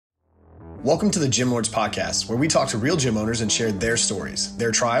Welcome to the Gym Lords Podcast, where we talk to real gym owners and share their stories,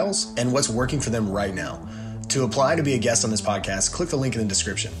 their trials, and what's working for them right now. To apply to be a guest on this podcast, click the link in the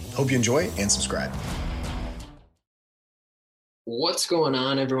description. Hope you enjoy and subscribe. What's going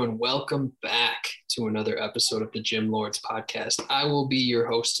on, everyone? Welcome back to another episode of the Gym Lords Podcast. I will be your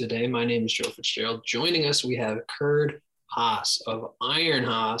host today. My name is Joe Fitzgerald. Joining us, we have Curd Haas of Iron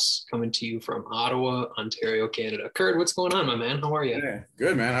Haas coming to you from Ottawa, Ontario, Canada. Curd, what's going on, my man? How are you? Yeah,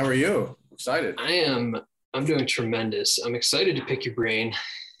 good, man. How are you? Excited. I'm doing tremendous. I'm excited to pick your brain.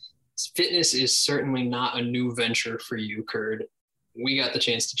 Fitness is certainly not a new venture for you, Curd. We got the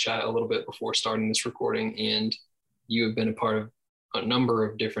chance to chat a little bit before starting this recording, and you have been a part of a number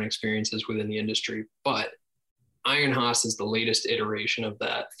of different experiences within the industry, but Iron Haas is the latest iteration of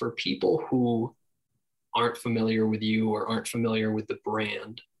that. For people who aren't familiar with you or aren't familiar with the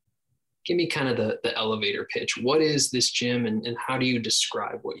brand, give me kind of the elevator pitch. What is this gym and how do you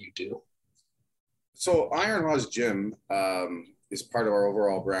describe what you do? So Iron Haas Gym is part of our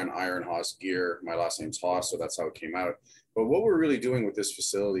overall brand, Iron Haas Gear. My last name's Haas, so that's how it came out. But what we're really doing with this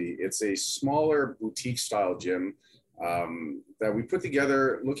facility, it's a smaller boutique style gym that we put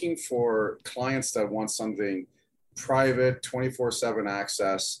together looking for clients that want something private, 24/7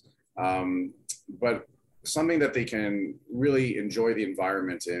 access, but something that they can really enjoy the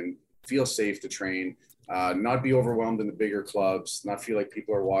environment in, feel safe to train, not be overwhelmed in the bigger clubs, not feel like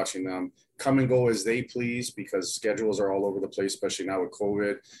people are watching them, come and go as they please because schedules are all over the place, especially now with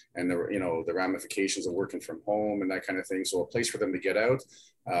COVID and the ramifications of working from home and that kind of thing. So a place for them to get out.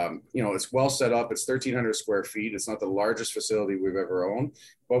 It's well set up. It's 1,300 square feet. It's not the largest facility we've ever owned.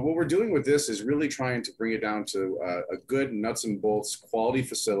 But what we're doing with this is really trying to bring it down to a good nuts and bolts quality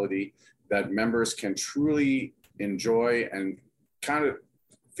facility that members can truly enjoy and kind of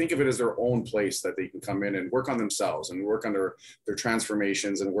think of it as their own place that they can come in and work on themselves and work on their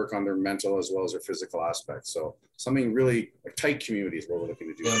transformations and work on their mental as well as their physical aspects. So something really a tight community is what we're looking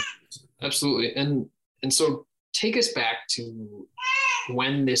to do. Yeah, absolutely. And so take us back to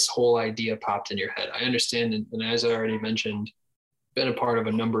when this whole idea popped in your head. I understand, and as I already mentioned, been a part of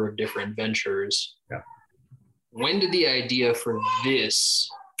a number of different ventures. Yeah. When did the idea for this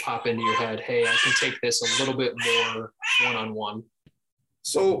pop into your head? Hey, I can take this a little bit more one-on-one.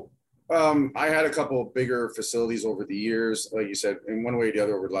 So I had a couple of bigger facilities over the years. Like you said, in one way or the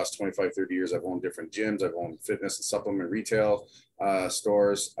other, over the last 25, 30 years, I've owned different gyms. I've owned fitness and supplement retail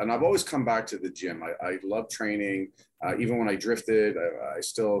stores. And I've always come back to the gym. I love training. Even when I drifted, I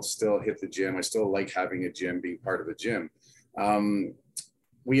still hit the gym. I still like having a gym, being part of a gym.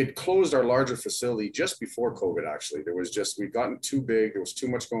 We had closed our larger facility just before COVID, actually. We'd gotten too big. There was too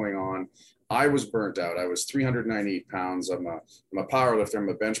much going on. I was burnt out. I was 398 pounds. I'm a power lifter. I'm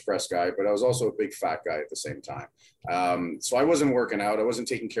a bench press guy, but I was also a big fat guy at the same time. So I wasn't working out. I wasn't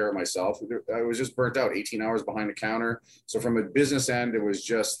taking care of myself. I was just burnt out, 18 hours behind the counter. So from a business end, it was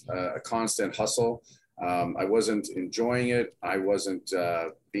just a constant hustle. I wasn't enjoying it. I wasn't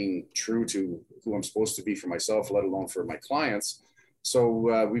being true to who I'm supposed to be for myself, let alone for my clients.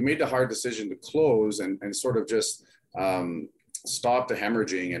 So we made the hard decision to close and sort of just stop the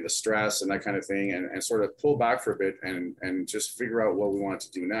hemorrhaging and the stress and that kind of thing and sort of pull back for a bit and just figure out what we wanted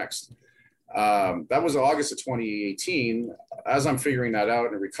to do next. That was August of 2018. As I'm figuring that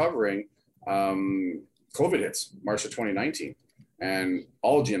out and recovering, COVID hits, March of 2019, and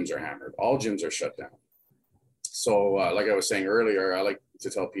all gyms are hammered. All gyms are shut down. So like I was saying earlier, I like to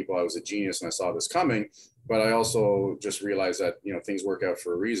tell people I was a genius and I saw this coming, but I also just realized that, things work out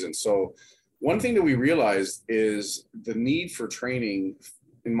for a reason. So one thing that we realized is the need for training,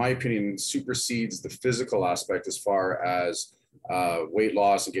 in my opinion, supersedes the physical aspect as far as weight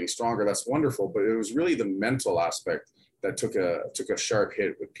loss and getting stronger. That's wonderful, but it was really the mental aspect that took a sharp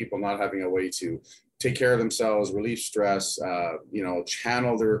hit with people not having a way to take care of themselves, relieve stress,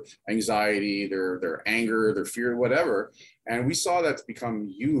 channel their anxiety, their anger, their fear, whatever. And we saw that become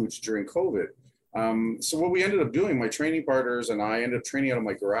huge during COVID. So what we ended up doing, my training partners and I ended up training out of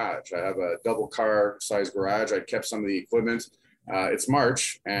my garage. I have a double car size garage. I kept some of the equipment. It's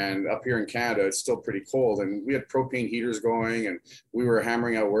March, and up here in Canada, it's still pretty cold. And we had propane heaters going, and we were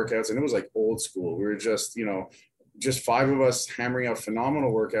hammering out workouts, and it was like old school. We were just five of us hammering out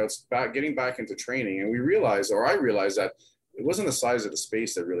phenomenal workouts, getting back into training. And I realized that it wasn't the size of the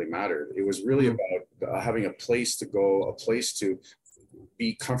space that really mattered. It was really about having a place to go, a place to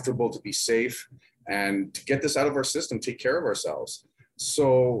be comfortable, to be safe, and to get this out of our system, take care of ourselves.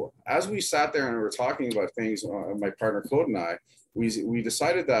 So as we sat there and we were talking about things, my partner Claude and I, we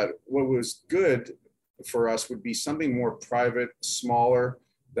decided that what was good for us would be something more private, smaller,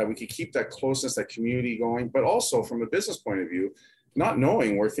 that we could keep that closeness, that community going, but also from a business point of view, not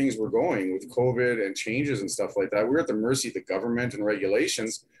knowing where things were going with COVID and changes and stuff like that. We were at the mercy of the government and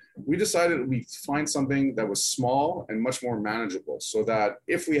regulations. We decided we'd find something that was small and much more manageable, so that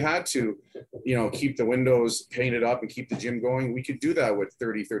if we had to, keep the windows painted up and keep the gym going, we could do that with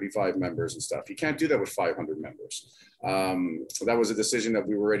 30, 35 members and stuff. You can't do that with 500 members. So that was a decision that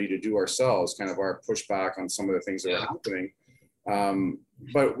we were ready to do ourselves, kind of our pushback on some of the things that were happening.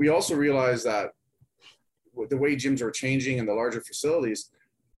 But we also realized that with the way gyms are changing and the larger facilities,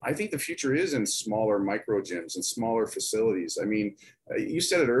 I think the future is in smaller micro gyms and smaller facilities. I mean, you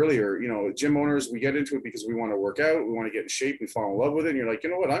said it earlier, gym owners, we get into it because we want to work out, we want to get in shape, we fall in love with it. And you're like, you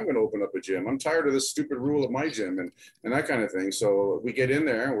know what, I'm going to open up a gym. I'm tired of this stupid rule of my gym and that kind of thing. So we get in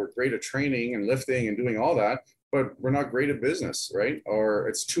there and we're great at training and lifting and doing all that, but we're not great at business, right? Or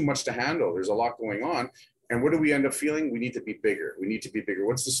it's too much to handle. There's a lot going on. And what do we end up feeling? We need to be bigger. We need to be bigger.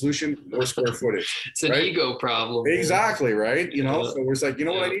 What's the solution? More square footage. It's an ego problem. Exactly, right? So we're like,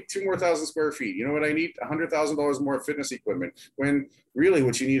 what? I need 2,000 square feet. You know what? I need $100,000 more fitness equipment. When really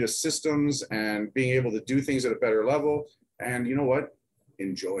what you need is systems and being able to do things at a better level. And you know what?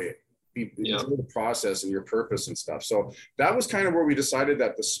 Enjoy it. Enjoy the process and your purpose and stuff. So that was kind of where we decided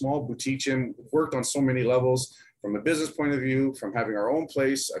that the small boutique gym worked on so many levels. From a business point of view, from having our own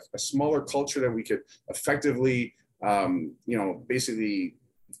place, a smaller culture that we could effectively, basically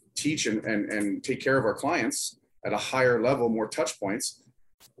teach and take care of our clients at a higher level, more touch points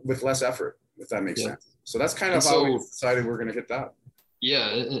with less effort, if that makes sense. So that's kind of how we decided we're going to hit that. Yeah.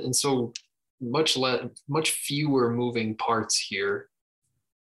 And so much fewer moving parts here,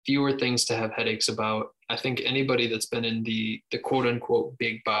 fewer things to have headaches about. I think anybody that's been in the quote unquote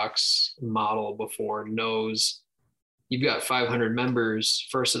big box model before knows you've got 500 members,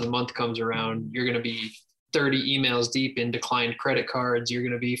 first of the month comes around, you're going to be 30 emails deep in declined credit cards. You're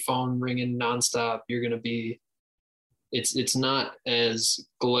going to be phone ringing nonstop. You're going to be, it's not as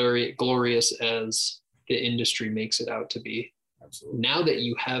glorious as the industry makes it out to be. Absolutely. Now that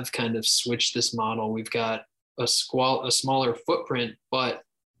you have kind of switched this model, we've got a smaller footprint, but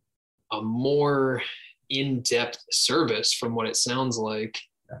a more in-depth service from what it sounds like.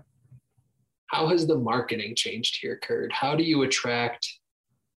 How has the marketing changed here, Kurt? How do you attract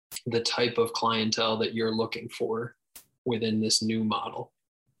the type of clientele that you're looking for within this new model?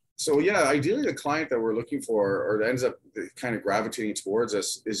 So ideally the client that we're looking for or that ends up kind of gravitating towards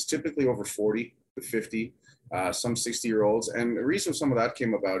us is typically over 40 to 50, some 60-year-olds. And the reason some of that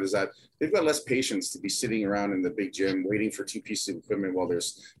came about is that they've got less patience to be sitting around in the big gym waiting for 2 pieces of equipment while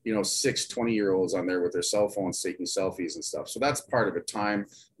there's, 6 20-year-olds on there with their cell phones taking selfies and stuff. So that's part of it, time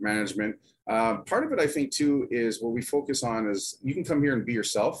management. Part of it, I think, too, is what we focus on is you can come here and be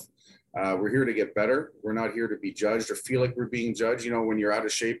yourself. We're here to get better. We're not here to be judged or feel like we're being judged. When you're out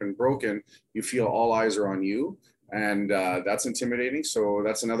of shape and broken, you feel all eyes are on you. And that's intimidating. So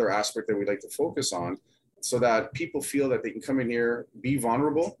that's another aspect that we'd like to focus on so that people feel that they can come in here, be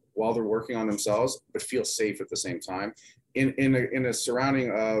vulnerable while they're working on themselves, but feel safe at the same time in a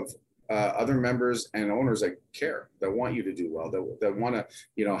surrounding of other members and owners that care, that want you to do well, that want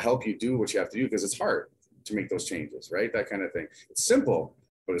to, help you do what you have to do, because it's hard to make those changes, right? That kind of thing. It's simple,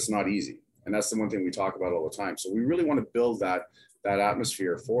 but it's not easy. And that's the one thing we talk about all the time. So we really want to build that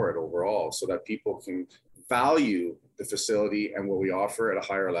atmosphere for it overall so that people can value the facility and what we offer at a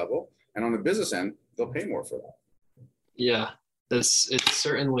higher level. And on the business end, they'll pay more for that. Yeah, it's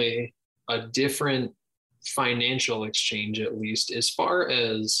certainly a different financial exchange, at least as far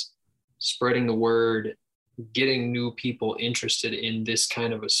as spreading the word, getting new people interested in this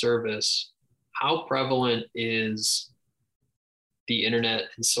kind of a service. How prevalent is the internet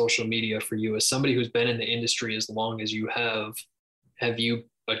and social media for you as somebody who's been in the industry as long as you have? Have you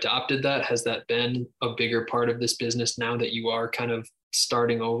adopted that? Has that been a bigger part of this business now that you are kind of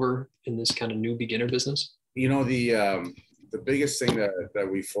starting over in this kind of new beginner business? The biggest thing that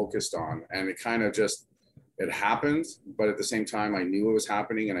we focused on, and it kind of just, it happened, but at the same time, I knew it was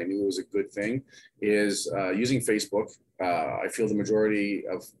happening and I knew it was a good thing, is using Facebook. I feel the majority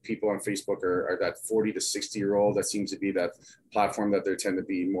of people on Facebook are that 40 to 60-year-old. That seems to be that platform that they tend to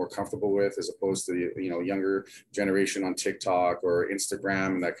be more comfortable with, as opposed to the younger generation on TikTok or Instagram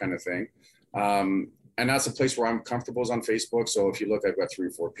and that kind of thing. And that's a place where I'm comfortable, is on Facebook. So if you look, I've got 3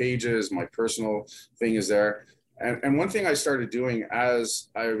 or 4 pages. My personal thing is there. And one thing I started doing as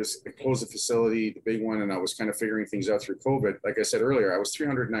I closed the facility, the big one, and I was kind of figuring things out through COVID. Like I said earlier, I was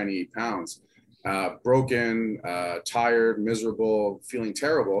 398 pounds, broken, tired, miserable, feeling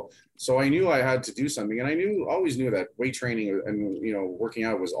terrible. So I knew I had to do something. And I always knew that weight training and, working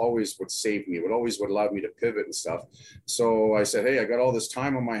out was always what saved me, what allowed me to pivot and stuff. So I said, hey, I got all this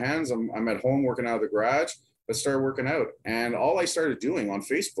time on my hands. I'm at home working out of the garage. let's start working out. And all I started doing on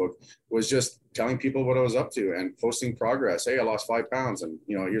Facebook was just telling people what I was up to and posting progress. Hey, I lost 5 pounds. And,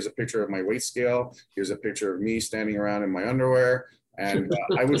 here's a picture of my weight scale. Here's a picture of me standing around in my underwear. And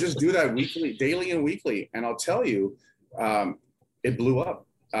I would just do that weekly, daily and weekly. And I'll tell you, it blew up.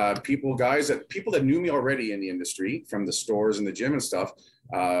 People that knew me already in the industry from the stores and the gym and stuff,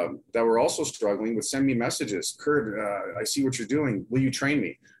 that were also struggling would send me messages. Kurt, I see what you're doing. Will you train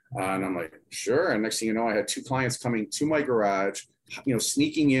me? And I'm like, sure. And next thing you know, I had 2 clients coming to my garage,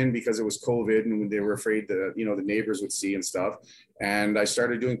 sneaking in because it was COVID and they were afraid that, the neighbors would see and stuff. And I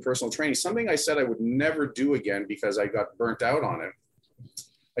started doing personal training, something I said I would never do again because I got burnt out on it.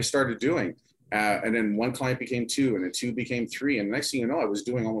 I started doing. And then 1 client became 2, and then 2 became 3. And the next thing you know, I was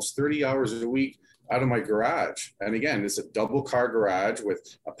doing almost 30 hours a week out of my garage. And again, it's a double car garage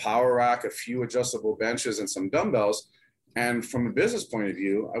with a power rack, a few adjustable benches, and some dumbbells. And from a business point of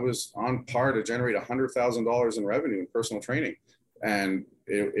view, I was on par to generate $100,000 in revenue in personal training. And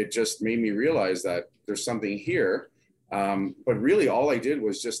it just made me realize that there's something here. But really all I did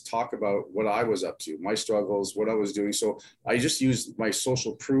was just talk about what I was up to, my struggles, what I was doing. So I just used my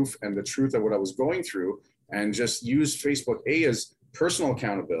social proof and the truth of what I was going through and just used Facebook, A, as personal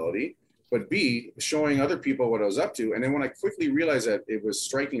accountability, but B, showing other people what I was up to. And then when I quickly realized that it was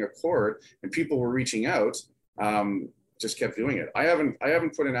striking a chord and people were reaching out, just kept doing it. I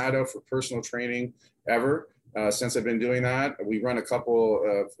haven't put an ad out for personal training ever. Since I've been doing that. We run a couple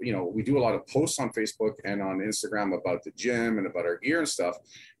of, we do a lot of posts on Facebook and on Instagram about the gym and about our gear and stuff,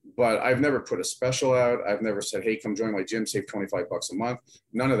 but I've never put a special out. I've never said, hey, come join my gym, save $25 a month.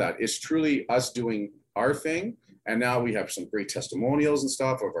 None of that. It's truly us doing our thing. And now we have some great testimonials and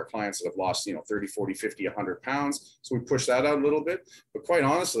stuff of our clients that have lost, 30, 40, 50, 100 pounds. So we push that out a little bit, but quite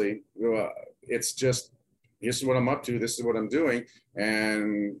honestly, it's just, this is what I'm up to. This is what I'm doing.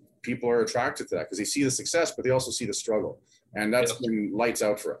 And people are attracted to that because they see the success, but they also see the struggle. And that's been lights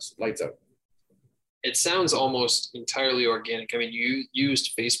out for us, lights out. It sounds almost entirely organic. I mean, you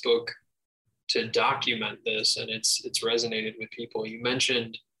used Facebook to document this and it's resonated with people. You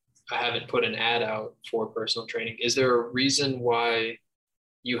mentioned I haven't put an ad out for personal training. Is there a reason why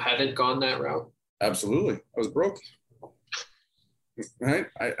you haven't gone that route? Absolutely. I was broke. Right.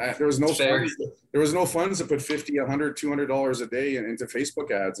 There was no funds. There was no funds to put $50, $100, $200 a day into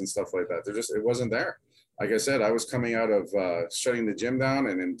Facebook ads and stuff like that. It wasn't there. Like I said, I was coming out of shutting the gym down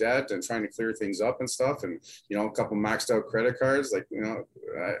and in debt and trying to clear things up and stuff. And, a couple maxed out credit cards,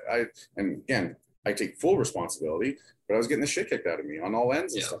 and again, I take full responsibility, but I was getting the shit kicked out of me on all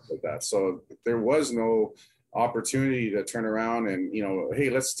ends and stuff like that. So there was no opportunity to turn around and,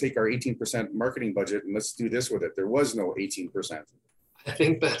 hey, let's take our 18% marketing budget and let's do this with it. There was no 18%. I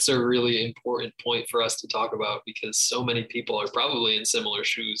think that's a really important point for us to talk about because so many people are probably in similar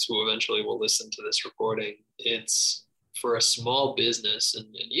shoes who eventually will listen to this recording. It's for a small business and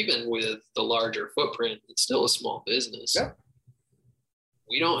even with the larger footprint, it's still a small business. Yeah.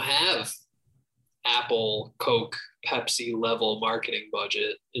 We don't have Apple, Coke, Pepsi level marketing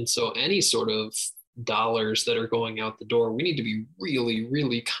budget. And so any sort of dollars that are going out the door, we need to be really,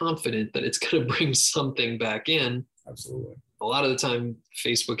 really confident that it's going to bring something back in. Absolutely. A lot of the time,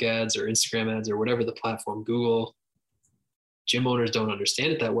 Facebook ads or Instagram ads or whatever the platform, Google, gym owners don't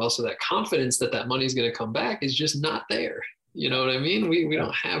understand it that well. So that confidence that that money is going to come back is just not there. You know what I mean? We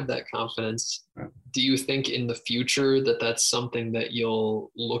don't have that confidence. Yeah. Do you think in the future that that's something that you'll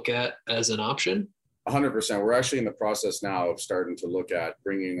look at as an option? 100%. We're actually in the process now of starting to look at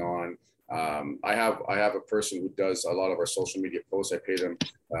bringing on I have a person who does a lot of our social media posts. I pay them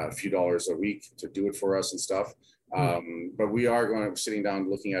a few dollars a week to do it for us and stuff. But we are sitting down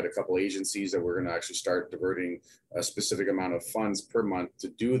looking at a couple agencies that we're going to actually start diverting a specific amount of funds per month to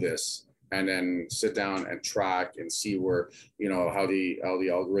do this, and then sit down and track and see where, how the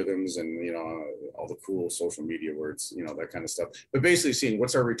algorithms and, all the cool social media words, that kind of stuff. But basically seeing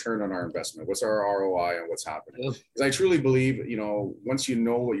what's our return on our investment, what's our ROI and what's happening. Because I truly believe, once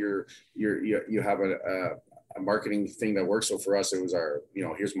what you have a marketing thing that works. So for us, it was our,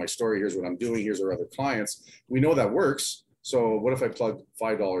 here's my story, here's what I'm doing, here's our other clients. We know that works. So what if I plug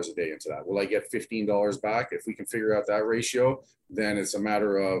 $5 a day into that? Will I get $15 back? If we can figure out that ratio, then it's a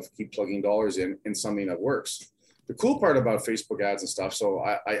matter of keep plugging dollars in something that works. The cool part about Facebook ads and stuff, so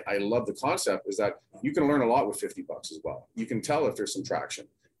I love the concept, is that you can learn a lot with $50 as well. You can tell if there's some traction.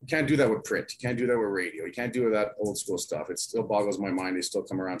 You can't do that with print. You can't do that with radio. You can't do that old school stuff. It still boggles my mind. They still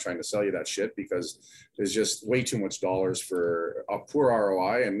come around trying to sell you that shit because there's just way too much dollars for a poor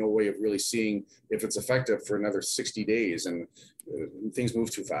ROI and no way of really seeing if it's effective for another 60 days. And things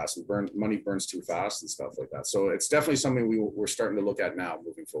move too fast and money burns too fast and stuff like that. So it's definitely something we're starting to look at now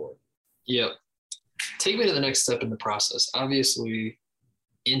moving forward. Yeah. take me to the next step in the process. Obviously,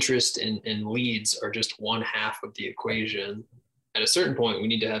 interest and leads are just one half of the equation. At a certain point, we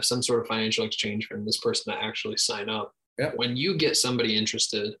need to have some sort of financial exchange from this person to actually sign up. Yeah. When you get somebody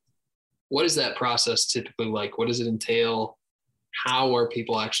interested, what is that process typically like? What does it entail? How are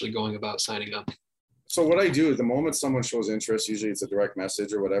people actually going about signing up? So what I do, the moment someone shows interest, usually it's a direct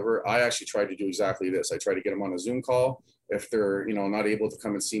message or whatever, I actually try to do exactly this. I try to get them on a Zoom call. If they're, not able to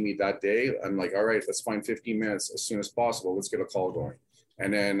come and see me that day, I'm like, all right, let's find 15 minutes as soon as possible. Let's get a call going.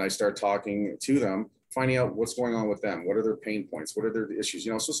 And then I start talking to them, finding out what's going on with them. What are their pain points? What are their issues?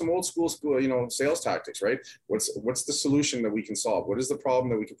 So some old school, sales tactics, right? What's the solution that we can solve? What is the problem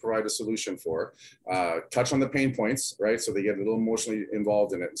that we can provide a solution for? Touch on the pain points, right? So they get a little emotionally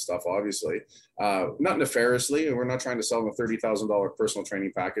involved in it and stuff, obviously. Not nefariously, and we're not trying to sell them $30,000 personal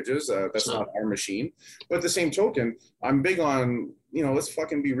training packages. That's not our machine. But at the same token, I'm big on, let's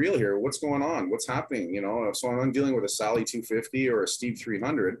fucking be real here. What's going on? What's happening? So I'm dealing with a Sally 250 or a Steve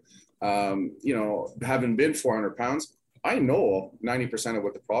 300. Having been 400 pounds, I know 90% of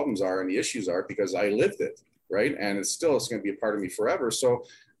what the problems are and the issues are because I lived it, right? And it's going to be a part of me forever. So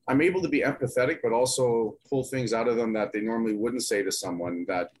I'm able to be empathetic, but also pull things out of them that they normally wouldn't say to someone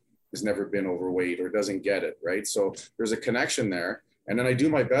that has never been overweight or doesn't get it, right? So there's a connection there. And then I do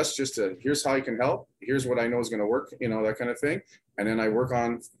my best just to, here's how I can help. Here's what I know is going to work, that kind of thing. And then I work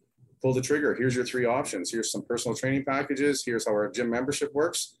on, pull the trigger. Here's your 3 options. Here's some personal training packages. Here's how our gym membership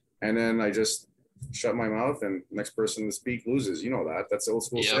works. And then I just shut my mouth and next person to speak loses. That's old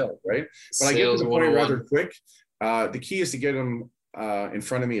school sales, right? But I get to the point rather quick. The key is to get them in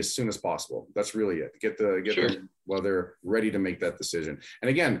front of me as soon as possible. That's really it. Get them while they're ready to make that decision. And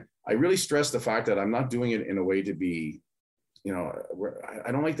again, I really stress the fact that I'm not doing it in a way to be,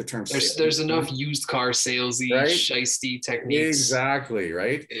 I don't like the term. There's enough used car salesy, right? Shiesty techniques. Exactly.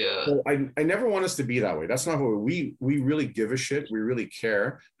 Right. Yeah. So I never want us to be that way. That's not what we really give a shit. We really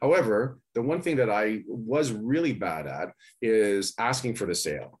care. However, the one thing that I was really bad at is asking for the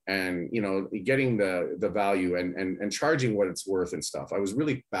sale and, getting the value and charging what it's worth and stuff. I was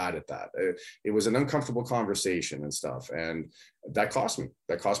really bad at that. It was an uncomfortable conversation and stuff. And that cost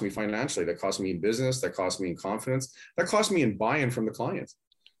me financially, that cost me in business, that cost me in confidence, that cost me in buy-in from the client.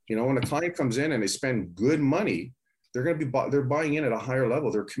 When a client comes in and they spend good money, they're going to be, they're buying in at a higher level.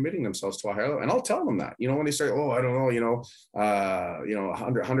 They're committing themselves to a higher level. And I'll tell them that, when they say, oh, I don't know,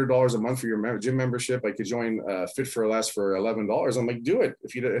 $100 a month for your gym membership. I could join Fit for Less for $11. I'm like, do it.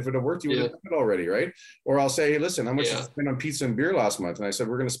 If it had worked, you would have done it already. Right. Or I'll say, hey, listen, how much did you spend on pizza and beer last month? And I said,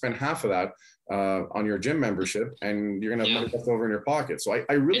 we're going to spend half of that on your gym membership and you're going to have money left over in your pocket. So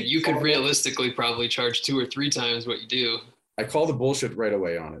I really, and you could realistically probably charge 2 or 3 times what you do. I call the bullshit right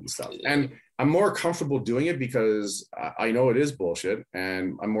away on it and stuff. Yeah. And I'm more comfortable doing it because I know it is bullshit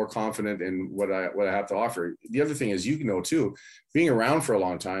and I'm more confident in what I have to offer. The other thing is, too, being around for a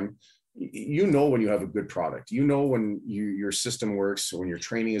long time, when you have a good product, when your system works, when your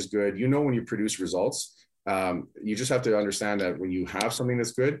training is good, when you produce results. You just have to understand that when you have something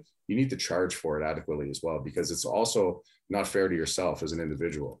that's good, you need to charge for it adequately as well, because it's also not fair to yourself as an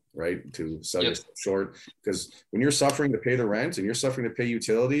individual, right? To sell yourself short, because when you're suffering to pay the rent and you're suffering to pay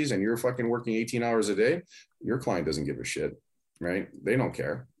utilities and you're fucking working 18 hours a day, your client doesn't give a shit, right? They don't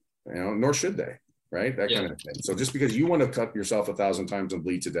care, nor should they, right? That kind of thing. So just because you want to cut yourself 1,000 times and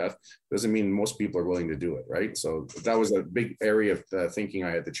bleed to death doesn't mean most people are willing to do it, right? So that was a big area of thinking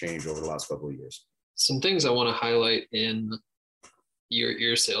I had to change over the last couple of years. Some things I want to highlight in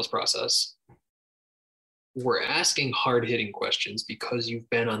your sales process. We're asking hard-hitting questions because you've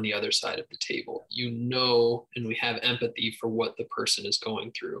been on the other side of the table. And we have empathy for what the person is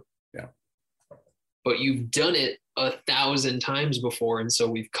going through. Yeah. But you've done it 1,000 times before, and so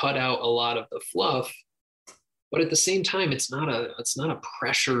we've cut out a lot of the fluff. But at the same time, it's not a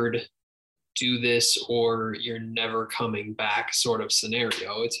pressured do this or you're never coming back sort of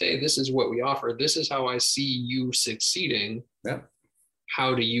scenario. It's, hey, this is what we offer. This is how I see you succeeding. Yeah.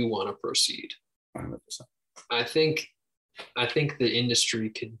 How do you want to proceed? 100%. I think the industry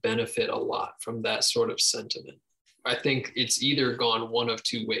could benefit a lot from that sort of sentiment. I think it's either gone one of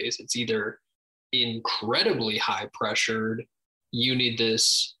 2 ways. It's either incredibly high pressured, you need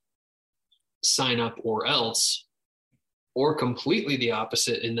this, sign up or else, or completely the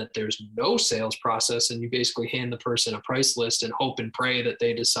opposite in that there's no sales process and you basically hand the person a price list and hope and pray that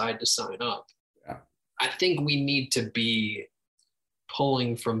they decide to sign up. Yeah. I think we need to be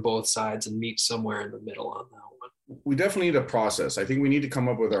pulling from both sides and meet somewhere in the middle on that one. We definitely need a process. I think we need to come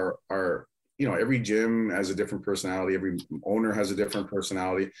up with our every gym has a different personality. Every owner has a different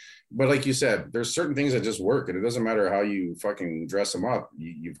personality. But like you said, there's certain things that just work, and it doesn't matter how you fucking dress them up.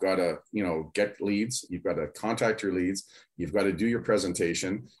 You've got to, get leads. You've got to contact your leads. You've got to do your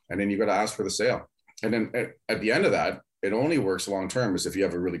presentation, and then you've got to ask for the sale. And then at the end of that, it only works long-term is if you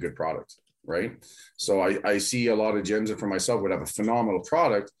have a really good product, right? So I see a lot of gyms, and for myself, would have a phenomenal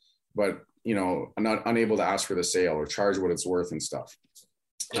product, but, I'm not unable to ask for the sale or charge what it's worth and stuff.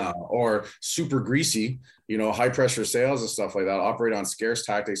 Or super greasy, high pressure sales and stuff like that, operate on scarce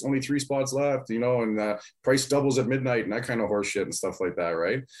tactics, only 3 spots left, and price doubles at midnight and that kind of horse shit and stuff like that,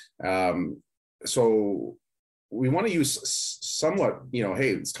 right? So we want to use somewhat, hey,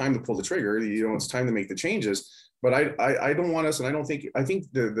 it's time to pull the trigger, it's time to make the changes. But I don't want us, and I think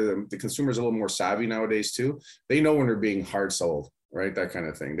the consumer's a little more savvy nowadays too. They know when they're being hard sold, right? That kind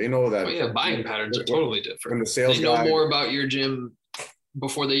of thing. They know that. Buying patterns are totally different. When the sales they know more about your gym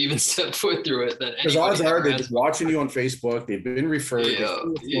before they even step foot through it than anybody. Because odds are they're just watching you on Facebook. They've been referred. They see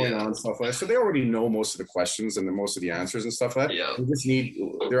what's going on, stuff like that. So they already know most of the questions and most of the answers and stuff like that. Yeah. You just need.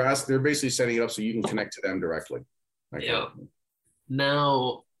 They're basically setting it up so you can connect to them directly.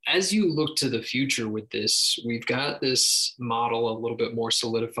 Now, as you look to the future with this, we've got this model a little bit more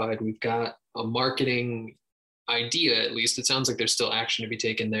solidified. We've got a marketing idea, at least. It sounds like there's still action to be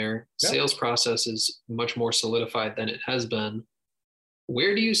taken there. Yep. Sales process is much more solidified than it has been.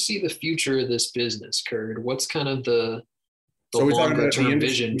 Where do you see the future of this business, Kurt? What's kind of the longer term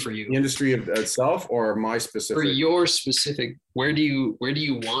vision for you? The industry itself, or my specific? For your specific, where do you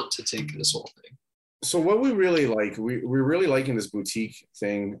want to take this whole thing? So what we really like, we're really liking this boutique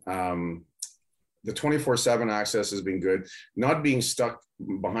thing. The 24/7 access has been good. Not being stuck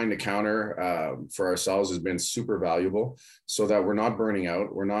behind the counter for ourselves has been super valuable, so that we're not burning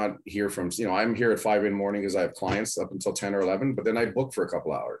out. We're not here from, I'm here at 5 in the morning because I have clients up until 10 or 11, but then I book for a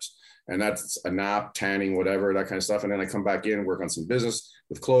couple hours, and that's a nap, tanning, whatever, that kind of stuff. And then I come back in, work on some business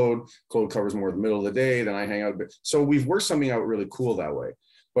with Claude. Claude covers more the middle of the day. Then I hang out a bit. So we've worked something out really cool that way.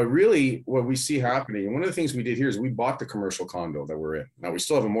 But really what we see happening, and one of the things we did here is we bought the commercial condo that we're in. Now we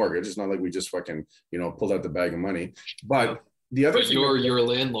still have a mortgage. It's not like we just fucking, pulled out the bag of money. But the other thing, you're a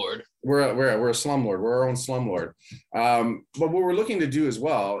landlord. We're a slumlord. We're our own slumlord. But what we're looking to do as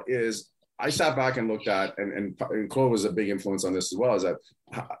well is, I sat back and looked at, and Chloe was a big influence on this as well, is that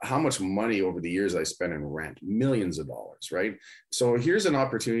how much money over the years I spent in rent, millions of dollars, right? So here's an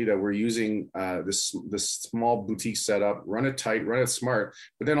opportunity that we're using this small boutique setup, run it tight, run it smart,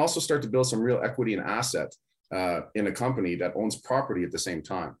 but then also start to build some real equity and asset in a company that owns property at the same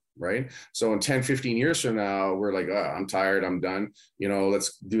time, right? So in 10, 15 years from now, we're like, I'm tired, I'm done.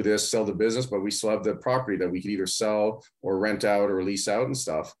 Let's do this, sell the business, but we still have the property that we could either sell or rent out or lease out and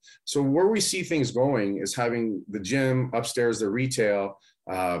stuff. So where we see things going is having the gym upstairs, the retail,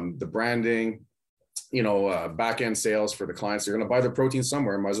 the branding, back end sales for the clients. They're going to buy their protein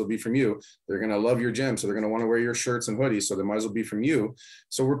somewhere. Might as well be from you. They're going to love your gym. So they're going to want to wear your shirts and hoodies. So they might as well be from you.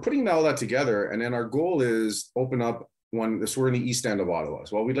 So we're putting all that together. And then our goal is open up one. So we're in the East End of Ottawa.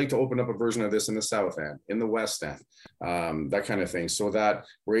 Well, we'd like to open up a version of this in the South End, in the West End, that kind of thing. So that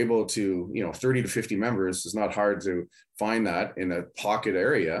we're able to, 30 to 50 members is not hard to find that in a pocket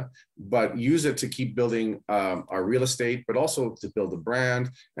area, but use it to keep building our real estate, but also to build a brand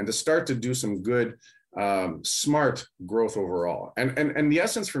and to start to do some good, smart growth overall. And the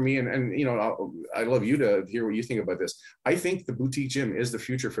essence for me, and I'd love you to hear what you think about this. I think the boutique gym is the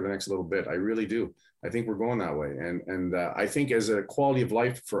future for the next little bit. I really do. I think we're going that way. And I think as a quality of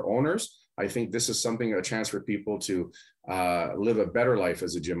life for owners, I think this is a chance for people to live a better life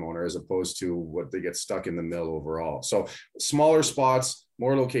as a gym owner, as opposed to what they get stuck in the mill overall. So smaller spots,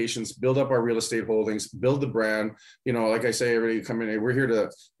 more locations, build up our real estate holdings, build the brand. Like I say, everybody come in, we're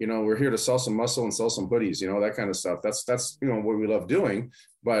here to sell some muscle and sell some hoodies, that kind of stuff. That's what we love doing,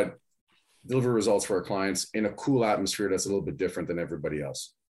 but deliver results for our clients in a cool atmosphere that's a little bit different than everybody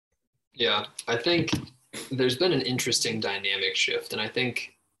else. Yeah, I think there's been an interesting dynamic shift, and I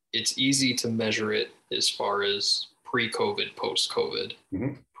think it's easy to measure it as far as pre-COVID, post-COVID.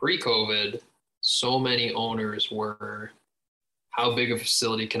 Mm-hmm. Pre-COVID, so many owners were, how big a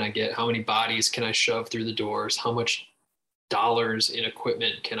facility can I get? How many bodies can I shove through the doors? How much dollars in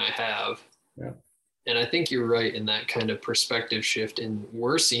equipment can I have? Yeah. And I think you're right in that kind of perspective shift. And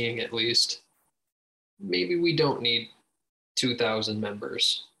we're seeing, at least, maybe we don't need 2,000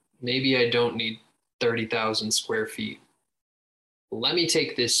 members. Maybe I don't need 30,000 square feet. Let me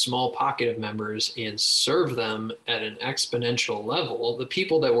take this small pocket of members and serve them at an exponential level. The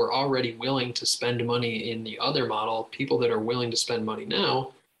people that were already willing to spend money in the other model, people that are willing to spend money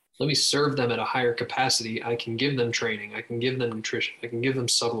now, let me serve them at a higher capacity. I can give them training. I can give them nutrition. I can give them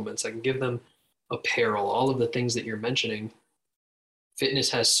supplements. I can give them apparel, all of the things that you're mentioning.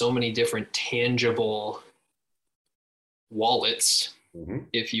 Fitness has so many different tangible wallets,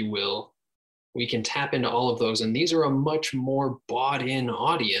 if you will. We can tap into all of those. And these are a much more bought in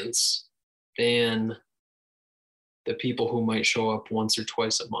audience than the people who might show up once or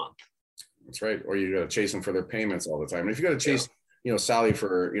twice a month. That's right. Or you got to chase them for their payments all the time. And if you got to chase, Sally for,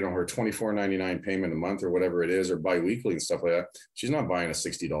 her $24.99 payment a month or whatever it is, or biweekly and stuff like that, she's not buying a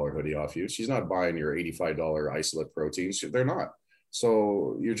 $60 hoodie off you. She's not buying your $85 isolate proteins. They're not.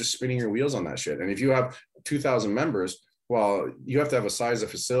 So you're just spinning your wheels on that shit. And if you have 2,000 members, well, you have to have a size of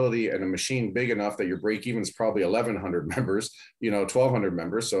facility and a machine big enough that your break even is probably 1,100 members, 1,200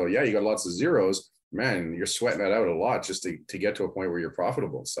 members. So yeah, you got lots of zeros. Man, you're sweating that out a lot just to get to a point where you're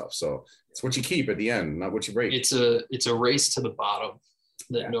profitable and stuff. So it's what you keep at the end, not what you break. It's a race to the bottom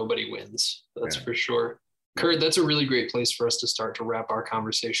that nobody wins. That's for sure. Kurt, that's a really great place for us to start to wrap our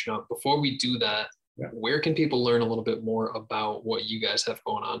conversation up. Before we do that, where can people learn a little bit more about what you guys have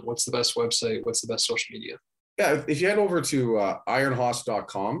going on? What's the best website? What's the best social media? Yeah, if you head over to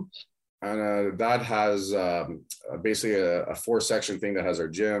ironhoss.com, and that has basically a 4-section thing that has our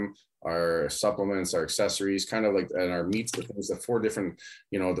gym, our supplements, our accessories, kind of like, and our meats, the things, the 4 different,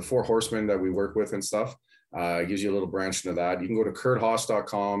 the 4 horsemen that we work with and stuff. It gives you a little branch into that. You can go to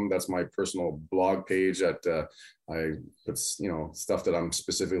kurthoss.com. That's my personal blog page that I put, stuff that I'm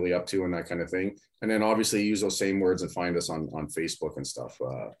specifically up to and that kind of thing. And then obviously use those same words and find us on Facebook and stuff.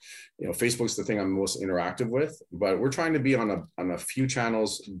 Facebook's the thing I'm most interactive with, but we're trying to be on a few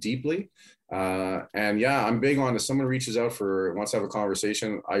channels deeply. And yeah, I'm big on if someone reaches out wants to have a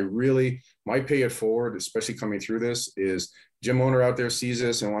conversation, my pay it forward, especially coming through this, is gym owner out there sees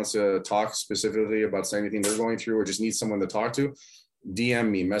this and wants to talk specifically about anything they're going through or just needs someone to talk to. DM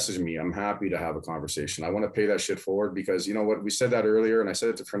me, message me. I'm happy to have a conversation. I want to pay that shit forward because you know what, we said that earlier and I said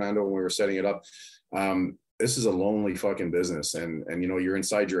it to Fernando when we were setting it up. This is a lonely fucking business and you're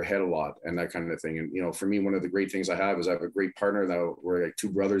inside your head a lot and that kind of thing. And, for me, one of the great things I have is I have a great partner that we're like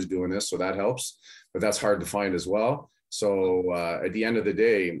 2 brothers doing this. So that helps, but that's hard to find as well. So at the end of the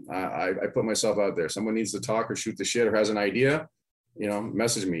day, I put myself out there. Someone needs to talk or shoot the shit or has an idea,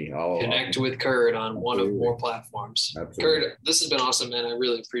 message me. I'll connect with Kurt on one of more platforms. Absolutely. Kurt, this has been awesome, man. I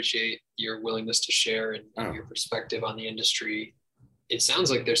really appreciate your willingness to share and your perspective on the industry. It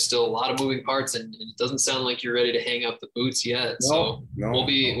sounds like there's still a lot of moving parts and it doesn't sound like you're ready to hang up the boots yet. We'll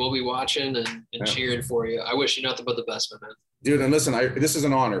be watching and cheering for you. I wish you nothing but the best, my man. Dude, and listen, this is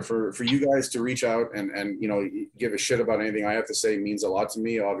an honor for you guys to reach out and give a shit about anything I have to say. Means a lot to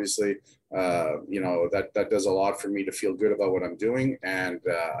me. Obviously, that does a lot for me to feel good about what I'm doing, and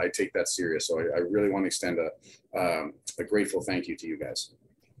I take that serious. So I really want to extend a grateful thank you to you guys.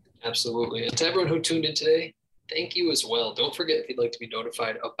 Absolutely, and to everyone who tuned in today, thank you as well. Don't forget, if you'd like to be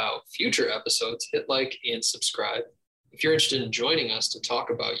notified about future episodes, hit like and subscribe. If you're interested in joining us to talk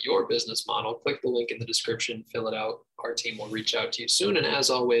about your business model, click the link in the description, fill it out. Our team will reach out to you soon. And as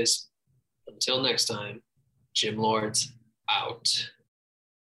always, until next time, Gym Lords out.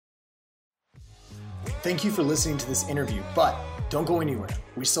 Thank you for listening to this interview, but don't go anywhere.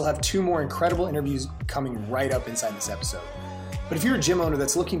 We still have 2 more incredible interviews coming right up inside this episode. But if you're a gym owner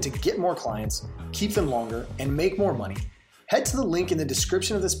that's looking to get more clients, keep them longer, and make more money, head to the link in the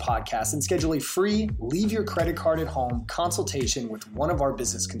description of this podcast and schedule a free leave your credit card at home consultation with one of our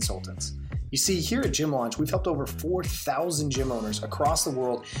business consultants. You see, here at Gym Launch, we've helped over 4,000 gym owners across the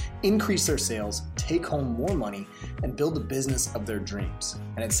world increase their sales, take home more money, and build the business of their dreams.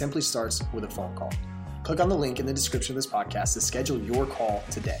 And it simply starts with a phone call. Click on the link in the description of this podcast to schedule your call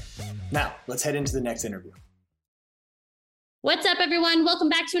today. Now, let's head into the next interview. What's up, everyone? Welcome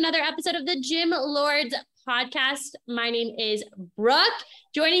back to another episode of the Gym Lords podcast. My name is Brooke.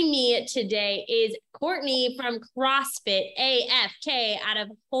 Joining me today is Courtney from CrossFit AFK out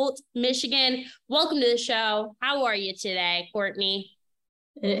of Holt, Michigan. Welcome to the show. How are you today, Courtney?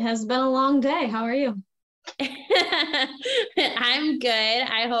 It has been a long day. How are you? I'm good.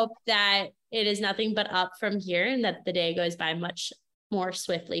 I hope that it is nothing but up from here and that the day goes by much more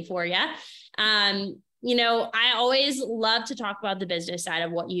swiftly for you. I always love to talk about the business side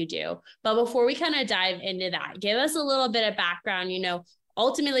of what you do. But before we kind of dive into that, give us a little bit of background,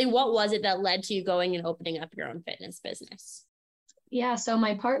 ultimately, what was it that led to you going and opening up your own fitness business? Yeah, so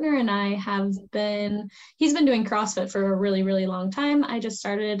my partner and I he's been doing CrossFit for a really, really long time. I just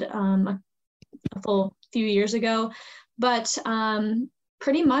started a full few years ago, but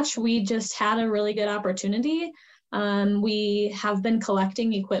pretty much we just had a really good opportunity. We have been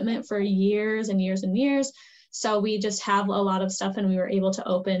collecting equipment for years and years and years. So we just have a lot of stuff, and we were able to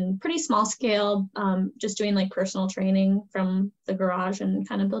open pretty small scale, just doing like personal training from the garage and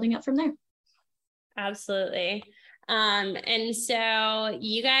kind of building up from there. Absolutely. And so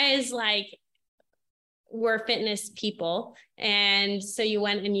you guys like were fitness people. And so you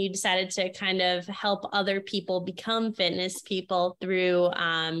went and you decided to kind of help other people become fitness people through,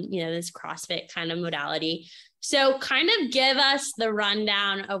 this CrossFit kind of modality. So kind of give us the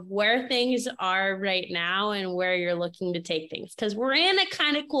rundown of where things are right now and where you're looking to take things, because we're in a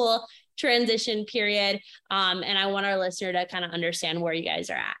kind of cool transition period. And I want our listener to kind of understand where you guys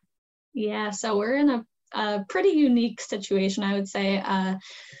are at. Yeah, so we're in a pretty unique situation, I would say.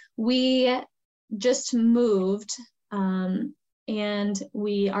 We just moved, and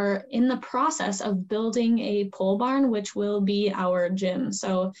we are in the process of building a pole barn, which will be our gym.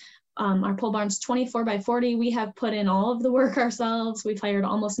 So our pole barn's 24 by 40. We have put in all of the work ourselves. We've hired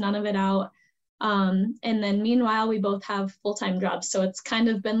almost none of it out. And then meanwhile, we both have full-time jobs. So it's kind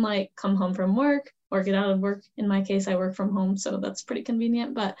of been like come home from work or get out of work. In my case, I work from home, so that's pretty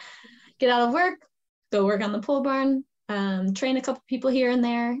convenient, but get out of work, go work on the pole barn, train a couple people here and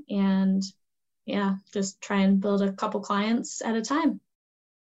there, and yeah, just try and build a couple clients at a time.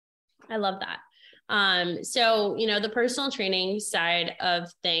 I love that. So, the personal training side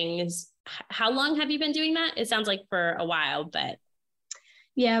of things, how long have you been doing that? It sounds like for a while, but.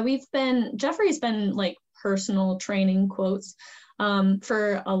 Yeah, Jeffrey's been like personal training quotes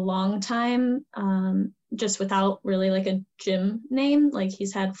for a long time, just without really like a gym name. Like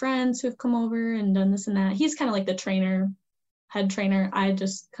he's had friends who've come over and done this and that. He's kind of like the head trainer. I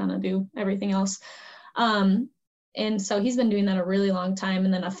just kind of do everything else. And so he's been doing that a really long time.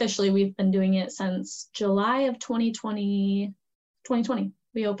 And then officially we've been doing it since July of 2020.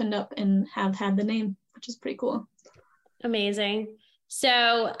 We opened up and have had the name, which is pretty cool. Amazing.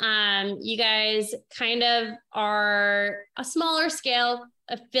 So you guys kind of are a smaller scale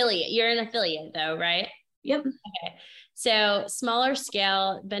affiliate. You're an affiliate though, right? Yep. Okay. So smaller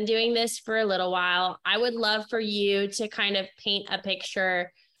scale, been doing this for a little while. I would love for you to kind of paint a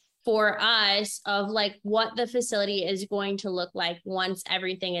picture for us of like what the facility is going to look like once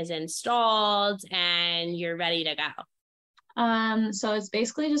everything is installed and you're ready to go. So it's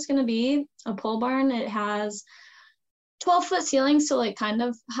basically just going to be a pole barn. It has 12-foot ceilings, so like kind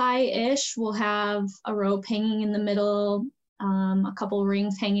of high-ish. We'll have a rope hanging in the middle, a couple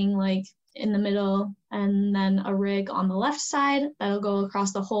rings hanging like in the middle, and then a rig on the left side that'll go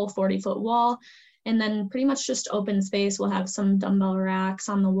across the whole 40-foot wall. And then pretty much just open space. We'll have some dumbbell racks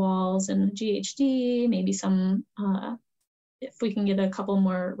on the walls and GHD, maybe some, if we can get a couple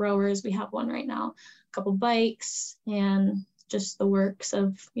more rowers, we have one right now, a couple bikes, and just the works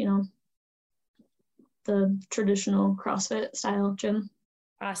of, the traditional CrossFit style gym.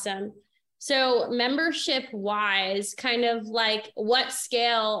 Awesome. So membership wise, kind of like what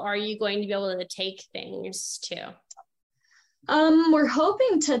scale are you going to be able to take things to? We're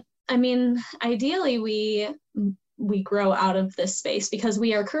hoping to, ideally we grow out of this space because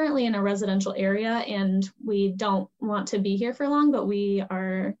we are currently in a residential area and we don't want to be here for long, but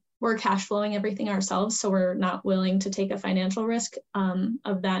we're cash flowing everything ourselves. So we're not willing to take a financial risk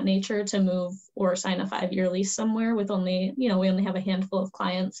of that nature to move or sign a 5-year lease somewhere with only, we only have a handful of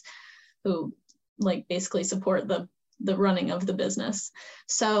clients who like basically support the running of the business.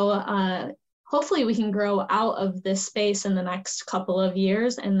 So hopefully we can grow out of this space in the next couple of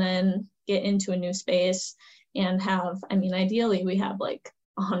years and then get into a new space and have, ideally we have like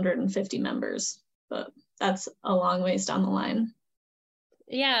 150 members, but that's a long ways down the line.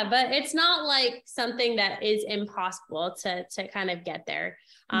 Yeah, but it's not like something that is impossible to kind of get there.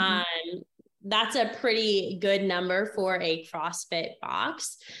 Mm-hmm. That's a pretty good number for a CrossFit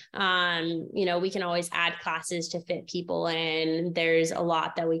box. We can always add classes to fit people in. There's a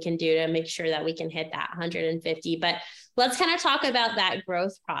lot that we can do to make sure that we can hit that 150. But let's kind of talk about that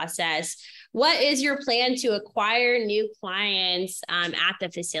growth process. What is your plan to acquire new clients at the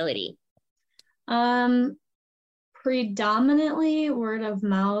facility? Predominantly word of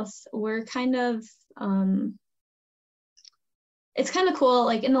mouth. We're kind of, it's kind of cool.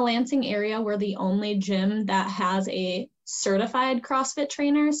 Like in the Lansing area, we're the only gym that has a certified CrossFit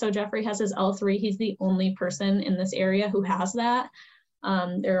trainer. So Jeffrey has his L3. He's the only person in this area who has that.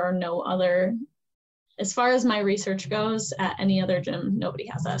 There are no other, as far as my research goes, at any other gym, nobody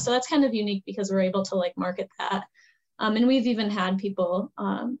has that. So that's kind of unique because we're able to like market that. And we've even had people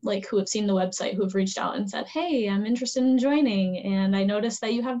like who have seen the website who have reached out and said, hey, I'm interested in joining. And I noticed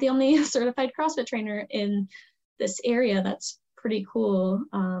that you have the only certified CrossFit trainer in this area. That's pretty cool.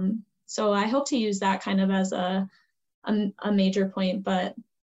 So I hope to use that kind of as a major point. But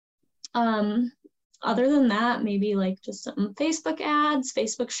other than that, maybe like just some Facebook ads,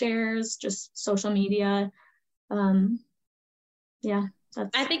 Facebook shares, just social media. Yeah.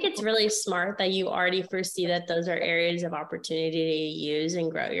 I think it's really smart that you already foresee that those are areas of opportunity to use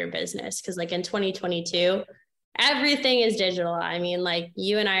and grow your business. Cause like in 2022, everything is digital. I mean, like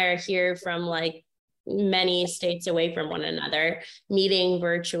you and I are here from like many states away from one another, meeting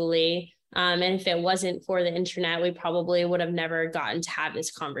virtually. And if it wasn't for the internet, we probably would have never gotten to have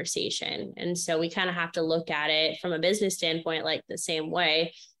this conversation. And so we kind of have to look at it from a business standpoint, like the same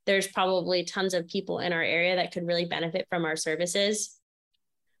way. There's probably tons of people in our area that could really benefit from our services.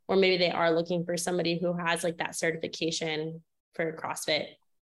 Or maybe they are looking for somebody who has like that certification for CrossFit,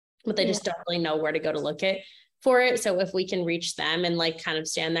 but they just don't really know where to go to look at for it. So if we can reach them and like kind of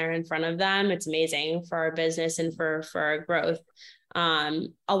stand there in front of them, it's amazing for our business and for our growth. A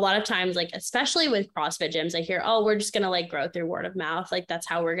lot of times, like, especially with CrossFit gyms, I hear, oh, we're just going to like grow through word of mouth. Like that's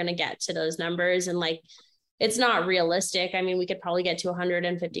how we're going to get to those numbers. And like, it's not realistic. I mean, we could probably get to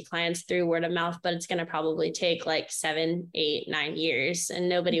 150 clients through word of mouth, but it's going to probably take like 7, 8, 9 years. And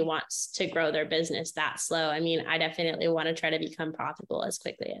nobody wants to grow their business that slow. I mean, I definitely want to try to become profitable as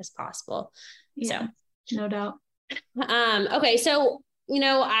quickly as possible. Yeah, so no doubt. Okay. So,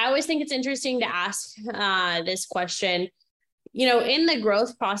 I always think it's interesting to ask this question, in the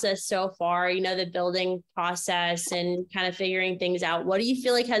growth process so far, the building process and kind of figuring things out, what do you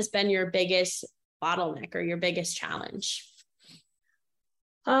feel like has been your biggest bottleneck or your biggest challenge?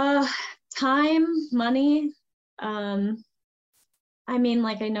 Time, money. I mean,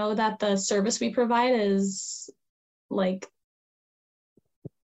 like, I know that the service we provide is like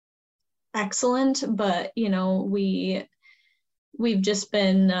excellent, but we've just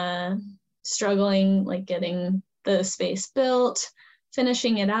been struggling, like getting the space built,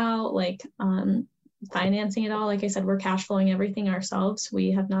 finishing it out, like financing it all. Like I said, we're cash flowing everything ourselves.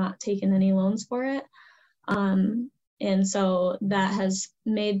 We have not taken any loans for it. And so that has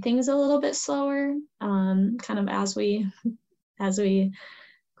made things a little bit slower, kind of as we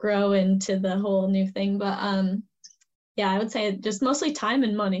grow into the whole new thing. But I would say just mostly time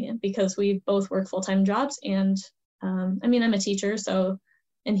and money, because we both work full-time jobs. And I mean, I'm a teacher,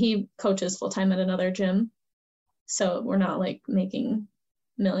 and he coaches full-time at another gym. So we're not like making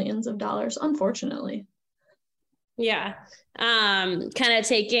millions of dollars, unfortunately. Yeah. Kind of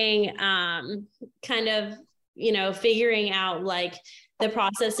taking, figuring out like the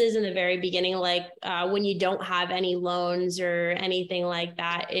processes in the very beginning, like when you don't have any loans or anything like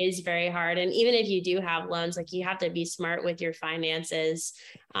that is very hard. And even if you do have loans, like you have to be smart with your finances,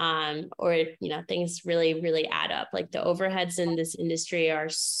 or, things really, really add up. Like the overheads in this industry are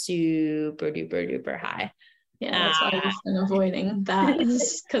super duper duper high. Yeah, that's why I've just been avoiding that,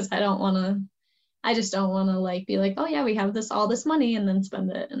 because I just don't want to like be like, oh yeah, we have all this money and then spend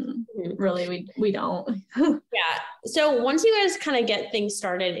it. And really we don't. Yeah. So once you guys kind of get things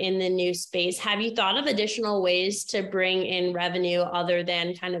started in the new space, have you thought of additional ways to bring in revenue other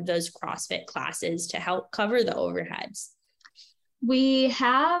than kind of those CrossFit classes to help cover the overheads? We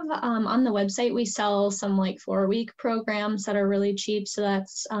have on the website, we sell some like 4-week programs that are really cheap. So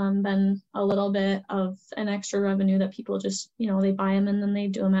that's been a little bit of an extra revenue that people just, they buy them and then they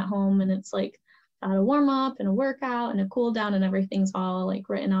do them at home. And it's like got a warm up and a workout and a cool down and everything's all like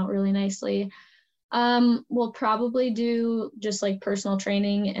written out really nicely. We'll probably do just like personal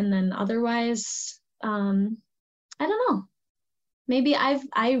training, and then otherwise, I don't know. Maybe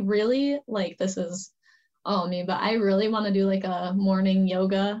I really like, this is all me, but I really want to do like a morning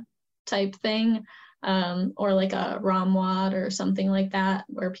yoga type thing, or like a ROMWOD or something like that,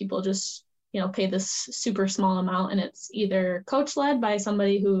 where people just, pay this super small amount, and it's either coach led by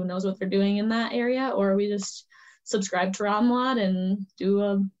somebody who knows what they're doing in that area, or we just subscribe to ROMWOD and do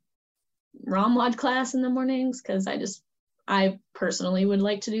a ROMWOD class in the mornings, because I personally would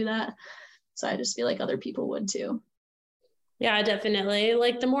like to do that. So I just feel like other people would too. Yeah, definitely.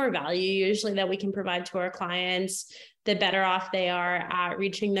 Like the more value usually that we can provide to our clients, the better off they are at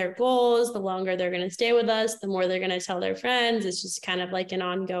reaching their goals, the longer they're going to stay with us, the more they're going to tell their friends. It's just kind of like an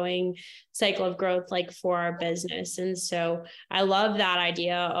ongoing cycle of growth, like for our business. And so I love that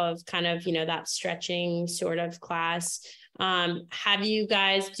idea of kind of, that stretching sort of class. Do you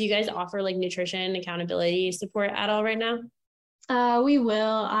guys offer like nutrition accountability support at all right now? We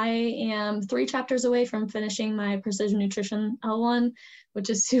will. I am 3 chapters away from finishing my Precision Nutrition L1, which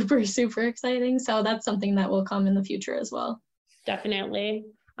is super, super exciting. So that's something that will come in the future as well. Definitely.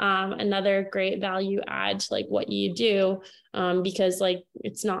 another great value add to like what you do, because like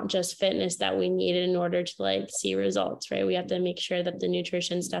it's not just fitness that we need in order to like see results, right? We have to make sure that the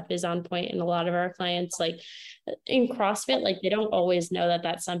nutrition stuff is on point, and a lot of our clients like in CrossFit, like they don't always know that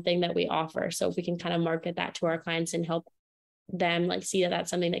that's something that we offer. So if we can kind of market that to our clients and help them like see that that's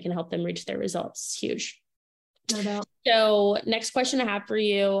something that can help them reach their results, it's huge. No doubt. So next question I have for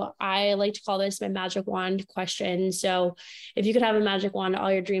you, I like to call this my magic wand question. So if you could have a magic wand,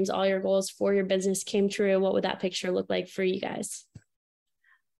 all your dreams, all your goals for your business came true, what would that picture look like for you guys?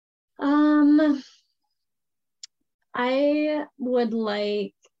 I would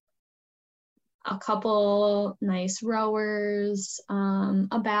like a couple nice rowers,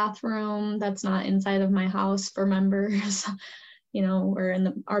 a bathroom that's not inside of my house for members. We're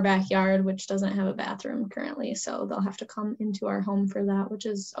in our backyard, which doesn't have a bathroom currently, so they'll have to come into our home for that, which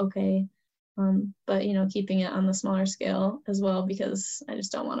is okay. But keeping it on the smaller scale as well, because I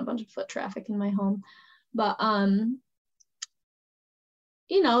just don't want a bunch of foot traffic in my home. But a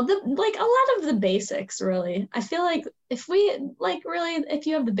lot of the basics, really. I feel like if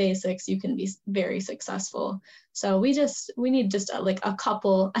you have the basics, you can be very successful. So we need just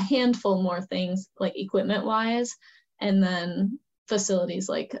a handful more things, like equipment wise, and then facilities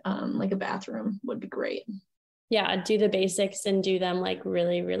like a bathroom would be great. Yeah, do the basics and do them like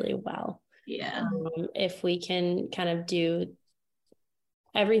really, really well. Yeah. If we can kind of do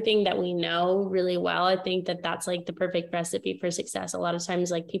everything that we know really well, I think that that's like the perfect recipe for success. A lot of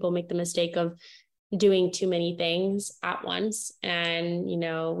times, like people make the mistake of doing too many things at once, and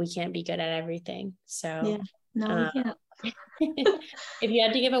we can't be good at everything. So yeah, no, we can't. If you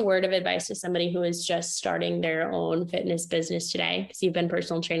had to give a word of advice to somebody who is just starting their own fitness business today, because you've been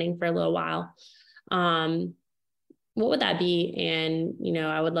personal training for a little while, what would that be? And,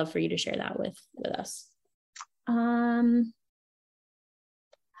 I would love for you to share that with us. Hire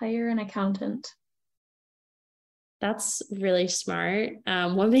an accountant. That's really smart.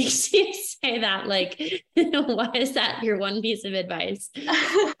 What makes you say that? Like, why is that your one piece of advice?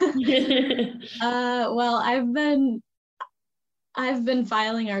 Well, I've been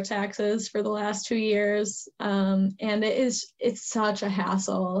filing our taxes for the last 2 years, and it's such a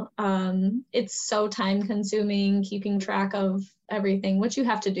hassle. It's so time consuming keeping track of everything, which you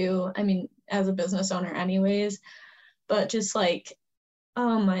have to do, as a business owner anyways, but just like,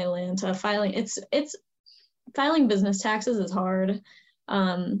 oh my Lanta, filing business taxes is hard.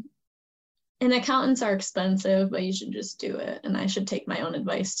 And accountants are expensive, but you should just do it. And I should take my own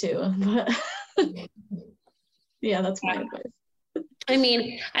advice too. But yeah, that's my advice. I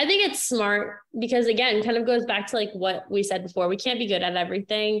think it's smart because, again, kind of goes back to like what we said before. We can't be good at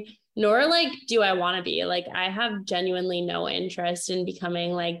everything, nor like do I want to be. Like, I have genuinely no interest in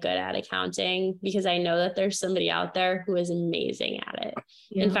becoming like good at accounting, because I know that there's somebody out there who is amazing at it.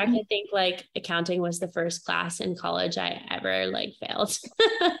 Yeah. In fact, I think like accounting was the first class in college I ever like failed.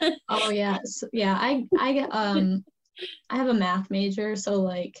 Oh yes. Yeah. I have a math major, so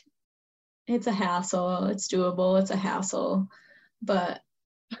like it's a hassle. It's doable. It's a hassle. But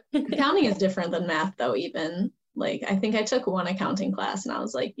accounting is different than math though, even. Like, I think I took one accounting class and I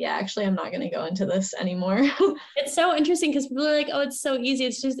was like, yeah, actually, I'm not going to go into this anymore. It's so interesting because people are like, oh, it's so easy.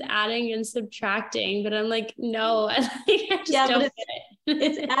 It's just adding and subtracting. But I'm like, no, I just don't get it.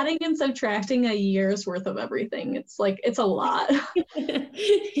 It's adding and subtracting a year's worth of everything. It's like, it's a lot.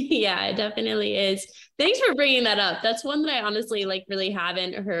 Yeah, it definitely is. Thanks for bringing that up. That's one that I honestly like really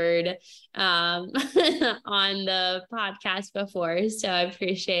haven't heard on the podcast before. So I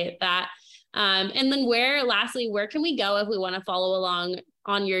appreciate that. And then lastly, where can we go if we want to follow along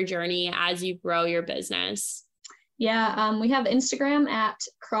on your journey as you grow your business? Yeah, we have Instagram at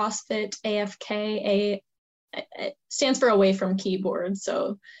CrossFit AFK. It stands for away from keyboard.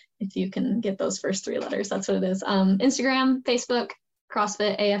 So if you can get those first 3 letters, that's what it is. Instagram, Facebook,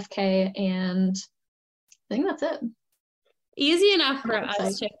 CrossFit AFK, and I think that's it. Easy enough for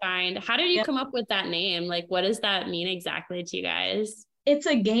us to find. How did you come up with that name? Like, what does that mean exactly to you guys? It's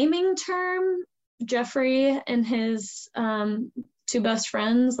a gaming term. Jeffrey and his 2 best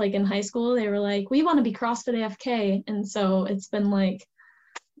friends, like in high school, they were like, we want to be CrossFit AFK. And so it's been like,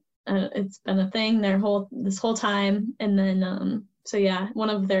 it's been a thing this whole time. And then, so yeah, one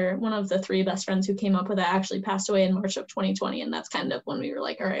of the 3 best friends who came up with it actually passed away in March of 2020. And that's kind of when we were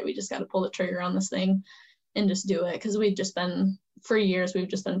like, all right, we just got to pull the trigger on this thing and just do it. Cause for years, we've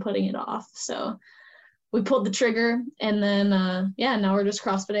just been putting it off. So we pulled the trigger, and then, now we're just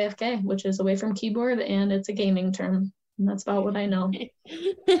CrossFit AFK, which is away from keyboard, and it's a gaming term. And that's about what I know.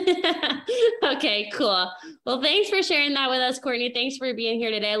 Okay, cool. Well, thanks for sharing that with us, Courtney. Thanks for being here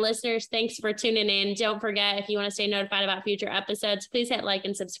today. Listeners, thanks for tuning in. Don't forget, if you want to stay notified about future episodes, please hit like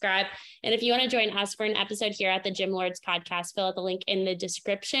and subscribe. And if you want to join us for an episode here at the Gym Lords podcast, fill out the link in the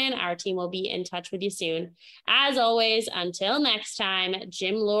description. Our team will be in touch with you soon. As always, until next time,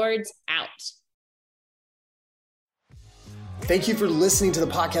 Gym Lords out. Thank you for listening to the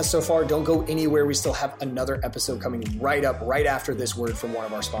podcast so far. Don't go anywhere. We still have another episode coming right after this word from one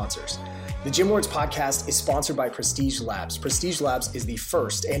of our sponsors. The Gym Lords podcast is sponsored by Prestige Labs. Prestige Labs is the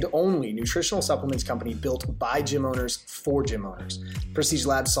first and only nutritional supplements company built by gym owners for gym owners. Prestige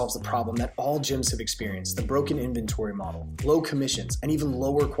Labs solves the problem that all gyms have experienced: the broken inventory model, low commissions, and even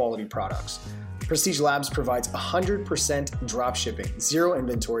lower quality products. Prestige Labs provides 100% drop shipping, zero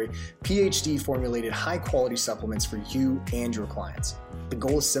inventory, PhD formulated high quality supplements for you and your clients. The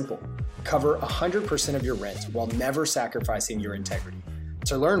goal is simple: cover 100% of your rent while never sacrificing your integrity.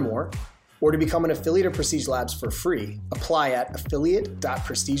 To learn more or to become an affiliate of Prestige Labs for free, apply at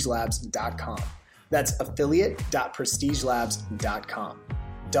affiliate.prestigelabs.com. That's affiliate.prestigelabs.com.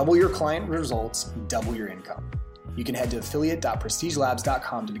 Double your client results, double your income. You can head to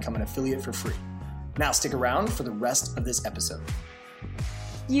affiliate.prestigelabs.com to become an affiliate for free. Now stick around for the rest of this episode.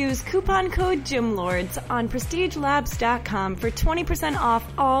 Use coupon code GYMLORDS on prestigelabs.com for 20% off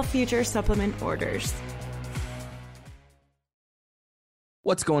all future supplement orders.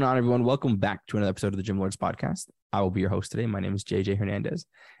 What's going on, everyone? Welcome back to another episode of the Gym Lords podcast. I will be your host today. My name is JJ Hernandez,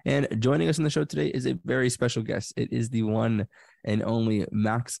 and joining us on the show today is a very special guest. It is the one and only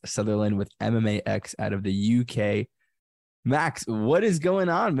Max Sutherland with MMAX out of the UK. Max, what is going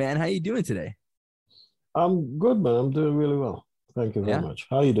on, man? How you doing today? I'm good, man. I'm doing really well. Thank you very much.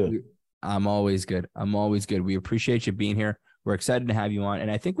 How are you doing? I'm always good. We appreciate you being here. We're excited to have you on, and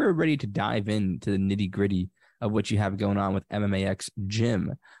I think we're ready to dive into the nitty-gritty of what you have going on with MMAX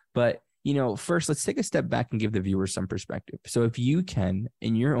Gym. But, first, let's take a step back and give the viewers some perspective. So if you can,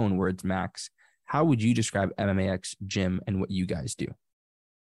 in your own words, Max, how would you describe MMAX Gym and what you guys do?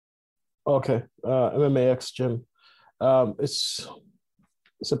 Okay. MMAX Gym. It's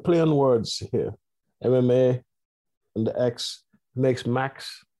a play on words here. MMA and the X makes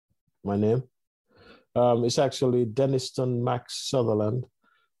Max my name. It's actually Denniston Max Sutherland,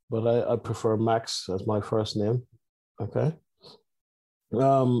 but I prefer Max as my first name. Okay.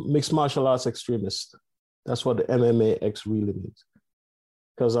 Mixed martial arts extremist. That's what the MMAX really means.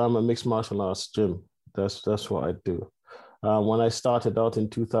 Because I'm a mixed martial arts gym. That's what I do. When I started out in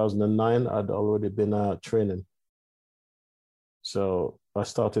 2009, I'd already been training. So I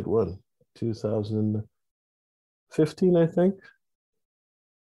started when? 2015, I think.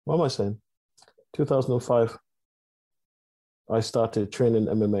 What am I saying? 2005. I started training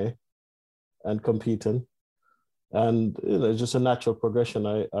MMA and competing. And just a natural progression.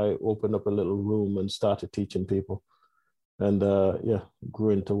 I opened up a little room and started teaching people. And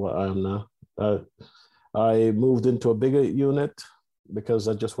grew into what I am now. I moved into a bigger unit because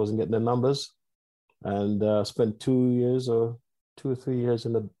I just wasn't getting the numbers. And spent 2 or 3 years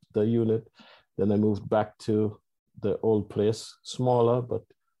in the unit. Then I moved back to the old place, smaller, but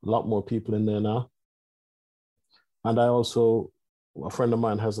a lot more people in there now. And a friend of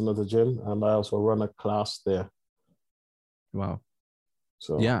mine has another gym, and I also run a class there. Wow.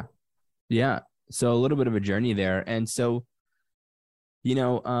 So yeah. So a little bit of a journey there. And so,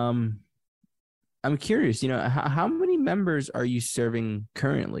 I'm curious, how many members are you serving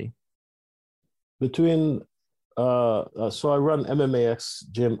currently? Between so I run MMAX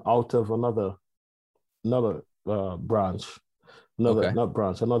Gym out of another branch,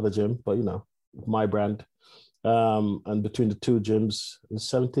 another gym, but my brand. And between the two gyms,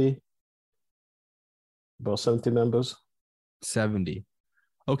 about 70 members. 70.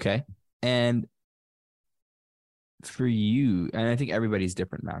 Okay. And for you, and I think everybody's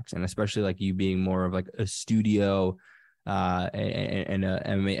different, Max, and especially like you being more of like a studio and a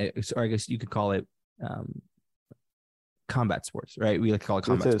MMA, or I guess you could call it combat sports, right? We like to call it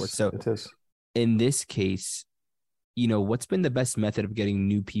combat sports. So it is. In this case, what's been the best method of getting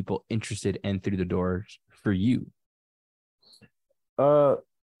new people interested and through the doors for you?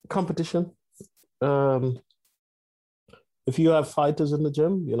 Competition. If you have fighters in the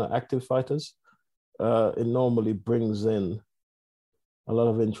gym, active fighters, it normally brings in a lot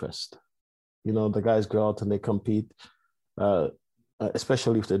of interest. The guys go out and they compete,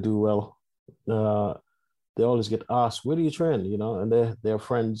 especially if they do well. They always get asked, where do you train? And their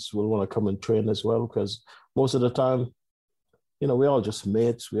friends will want to come and train as well, because most of the time, we're all just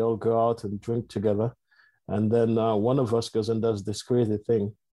mates. We all go out and drink together. And then one of us goes and does this crazy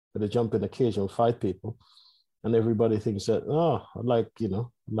thing where they jump in a cage and fight people. and everybody thinks that, oh, I'd like to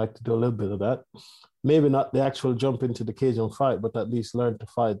do a little bit of that. Maybe not the actual jump into the cage and fight, but at least learn to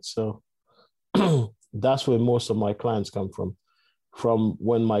fight. So that's where most of my clients come from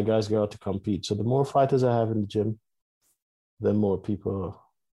when my guys go out to compete. So the more fighters I have in the gym, the more people,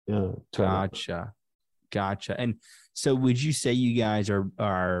 turn up. Gotcha. And so would you say you guys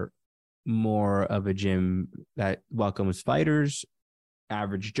are more of a gym that welcomes fighters,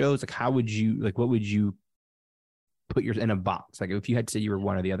 average Joes? Like, what would you put yours in a box? Like, if you had to say you were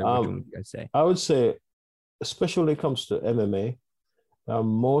one or the other, which one would you guys say? I would say, especially when it comes to MMA,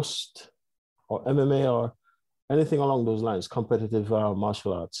 most, or MMA or anything along those lines, competitive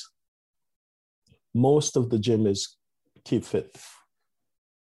martial arts, most of the gym is keep fit,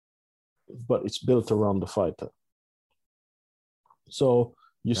 but it's built around the fighter. So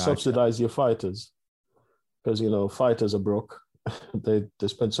you subsidize your fighters because, fighters are broke. they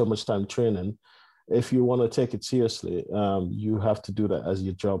spend so much time training. If you want to take it seriously, you have to do that as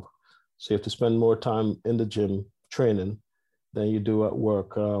your job. So you have to spend more time in the gym training than you do at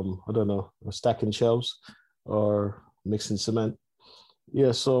work. I don't know, stacking shelves or mixing cement.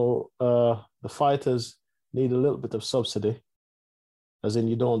 Yeah, so the fighters need a little bit of subsidy, as in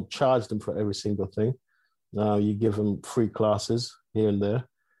you don't charge them for every single thing. You give them free classes here and there,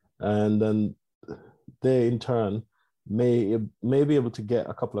 and then they in turn may be able to get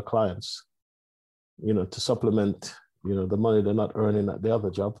a couple of clients, to supplement, the money they're not earning at the other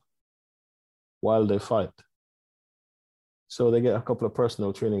job while they fight. So they get a couple of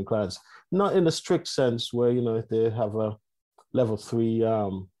personal training clients, not in a strict sense where, if they have a level 3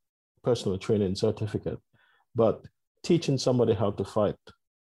 personal training certificate, but teaching somebody how to fight.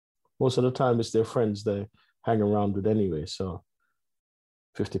 Most of the time it's their friends they hang around with anyway. So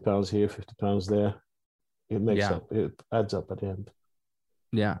 50 pounds here, 50 pounds there, it makes up, it adds up at the end.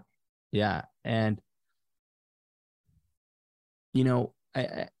 Yeah. Yeah. And,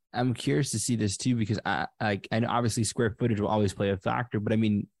 I'm curious to see this too, because I know obviously square footage will always play a factor, but I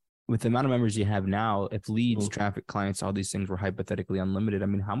mean, with the amount of members you have now, if leads, traffic, clients, all these things were hypothetically unlimited, I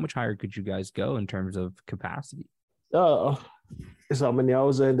mean, how much higher could you guys go in terms of capacity? It's how many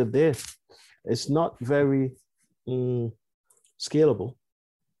hours are in the day. It's not very scalable.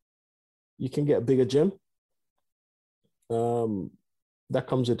 You can get a bigger gym. That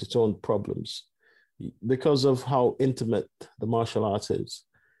comes with its own problems. Because of how intimate the martial arts is,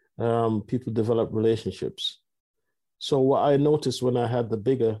 people develop relationships. So what I noticed when I had the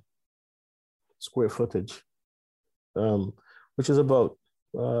bigger square footage, which is about,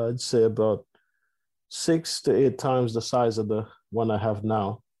 I'd say about 6 to 8 times the size of the one I have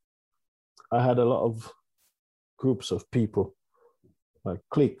now, I had a lot of groups of people, like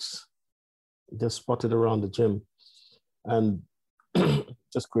cliques, just spotted around the gym, and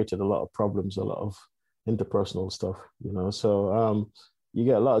just created a lot of problems, a lot of interpersonal stuff, So you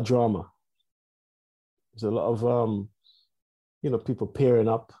get a lot of drama. There's a lot of, people pairing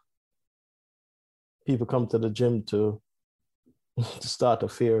up. People come to the gym to start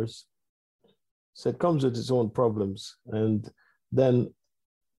affairs. So it comes with its own problems. And then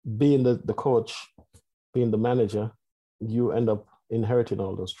being the coach, being the manager, you end up inheriting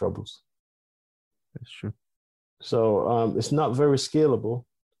all those troubles. That's true. So it's not very scalable.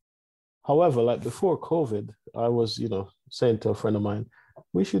 However, like before COVID, I was, saying to a friend of mine,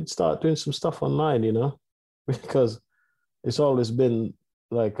 we should start doing some stuff online, because it's always been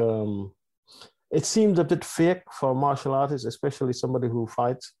like, it seems a bit fake for martial artists, especially somebody who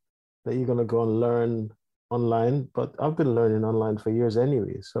fights, that you're going to go and learn online. But I've been learning online for years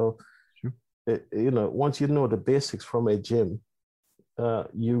anyway. So, once you know the basics from a gym,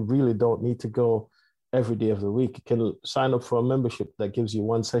 you really don't need to go every day of the week. You can sign up for a membership that gives you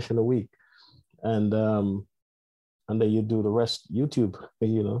 1 session a week, and then you do the rest YouTube,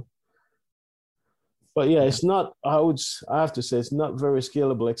 But yeah, it's not. I have to say it's not very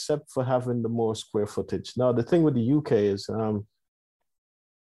scalable, except for having the more square footage. Now the thing with the UK is,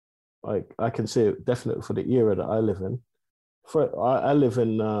 like I can say definitely for the era that I live in. I live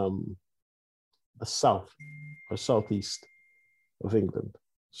in the south or southeast of England,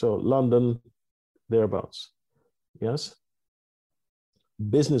 so London, thereabouts. Yes.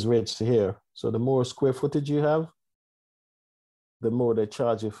 Business rates here. So the more square footage you have, the more they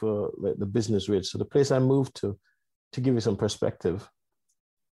charge you for like the business rates. So the place I moved to give you some perspective,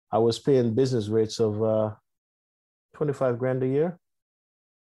 I was paying business rates of 25 grand a year.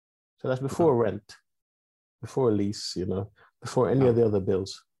 So that's before rent, before lease, before any of the other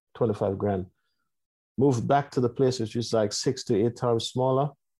bills, 25 grand. Moved back to the place which is like 6 to 8 times smaller,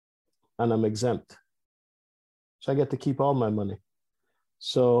 and I'm exempt. So I get to keep all my money.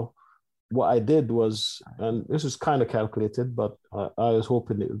 So what I did was, and this is kind of calculated, but I was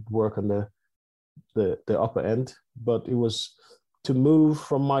hoping it would work on the upper end. But it was to move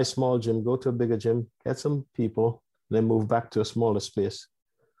from my small gym, go to a bigger gym, get some people, then move back to a smaller space.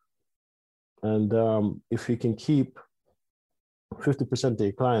 And if you can keep 50% of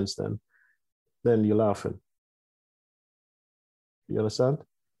your clients, then you're laughing. You understand?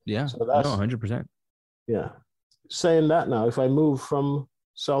 Yeah. So that's, no, 100%. Yeah. Saying that now, if I move from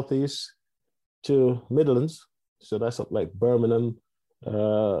Southeast to Midlands, so that's up like Birmingham,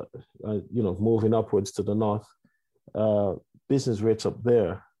 moving upwards to the north, business rates up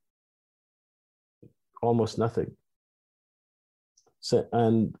there, almost nothing. So,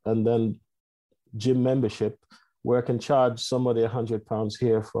 and then gym membership, where I can charge somebody £100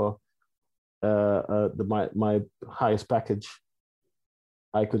 here for my highest package.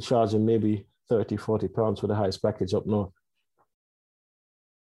 I could charge them maybe £30-40 for the highest package up north.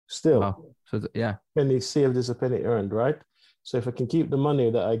 Still, wow. So yeah, penny saved is a penny earned, right? So if I can keep the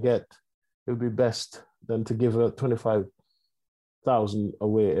money that I get, it would be best than to give 25,000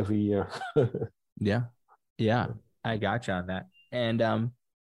 away every year. yeah, I got you on that. And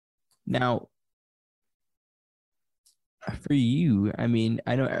now, for you, I mean,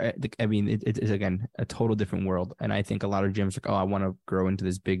 I know, it's again a total different world, and I think a lot of gyms are like, oh, I want to grow into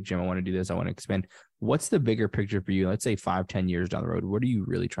this big gym, I want to do this, I want to expand. What's the bigger picture for you? Let's say 5-10 years down the road, what are you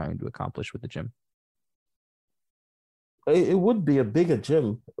really trying to accomplish with the gym? It would be a bigger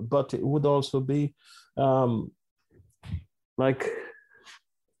gym, but it would also be like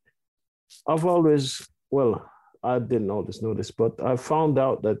I've always, well, I didn't always know this, but I found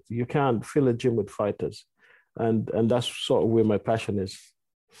out that you can't fill a gym with fighters. And that's sort of where my passion is.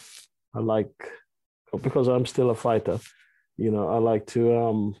 I like, because I'm still a fighter, I like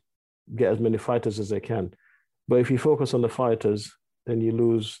to get as many fighters as I can. But if you focus on the fighters, then you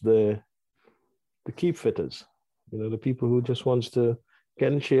lose the keep fitters, the people who just wants to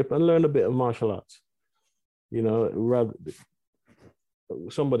get in shape and learn a bit of martial arts. Rather,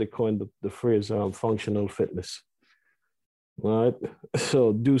 somebody coined the phrase functional fitness, right?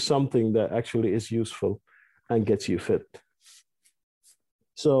 So do something that actually is useful and gets you fit.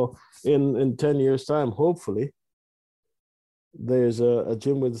 So in 10 years' time, hopefully, there's a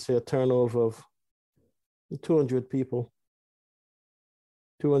gym with, say, a turnover of 200 people,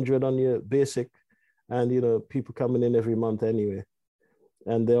 200 on your basic, and, people coming in every month anyway,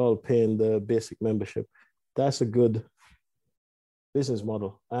 and they're all paying the basic membership. That's a good business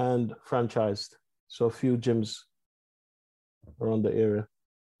model, and franchised. So a few gyms around the area.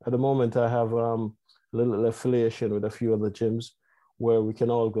 At the moment, I have little affiliation with a few other gyms where we can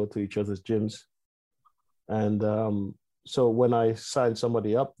all go to each other's gyms. And so when I sign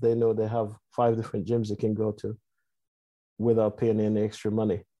somebody up, they know they have 5 different gyms they can go to without paying any extra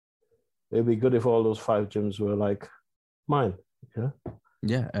money. It'd be good if all those 5 gyms were like mine.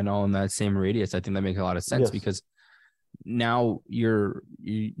 Yeah, and all in that same radius. I think that makes a lot of sense, because now you're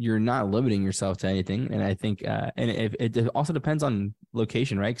not limiting yourself to anything. And I think and it also depends on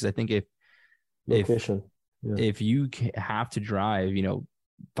location, right? Because I think if you have to drive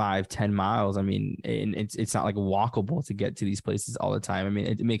 5-10 miles, I mean, and it's not like walkable to get to these places all the time. I mean,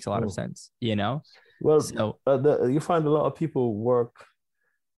 it makes a lot of sense, Well, so you find a lot of people work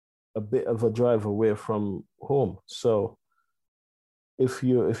a bit of a drive away from home. So if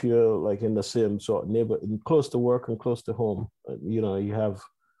you're like in the same sort of neighborhood, close to work and close to home, you have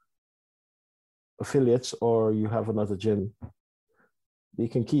affiliates or you have another gym, you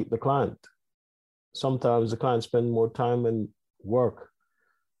can keep the client. Sometimes the clients spend more time in work.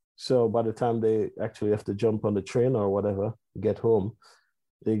 So by the time they actually have to jump on the train or whatever, they have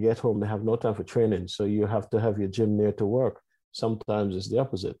no time for training. So you have to have your gym near to work. Sometimes it's the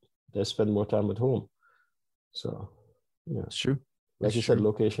opposite. They spend more time at home. So, yeah. It's true. Like you said,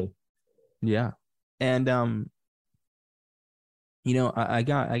 location. Yeah. And, I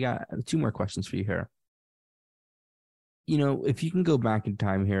got 2 more questions for you here. If you can go back in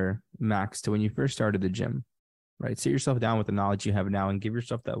time here, Max, to when you first started the gym, right? Sit yourself down with the knowledge you have now and give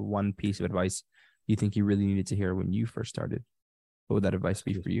yourself that one piece of advice you think you really needed to hear when you first started. What would that advice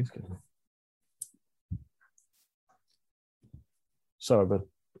be for you? Sorry, but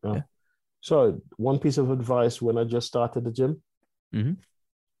so one piece of advice when I just started the gym,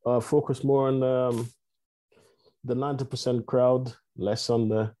 focus more on the 90% crowd, less on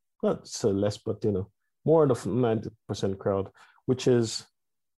the, not so less, but more on the 90% crowd, which is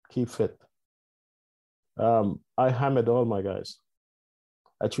keep fit. I hammered all my guys.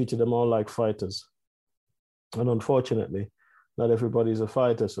 I treated them all like fighters. And unfortunately, not everybody's a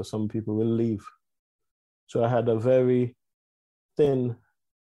fighter, so some people will leave. So I had a very thin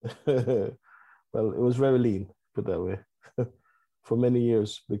Well, it was very lean, put that way, for many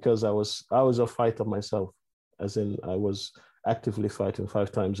years, because I was a fighter myself, as in I was actively fighting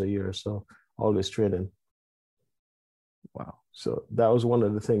 5 times a year, so always training. Wow. So that was one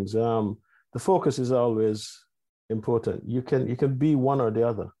of the things. The focus is always important. You can be one or the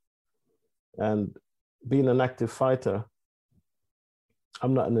other, and being an active fighter,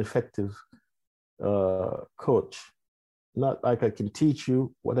 I'm not an effective coach. Not like I can teach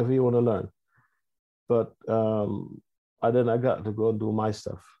you whatever you want to learn, but I got to go and do my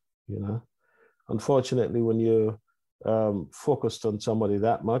stuff. Unfortunately, when you're focused on somebody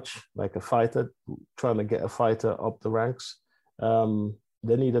that much, like a fighter, trying to get a fighter up the ranks,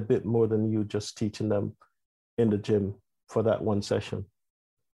 they need a bit more than you just teaching them in the gym for that one session.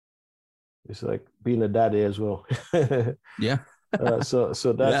 It's like being a daddy as well. Yeah. So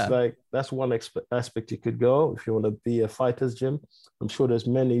that's one aspect you could go if you want to be a fighter's gym. I'm sure there's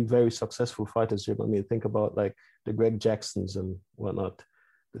many very successful fighters gym. I mean, think about like the Greg Jacksons and whatnot,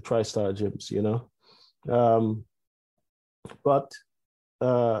 the TriStar gyms, but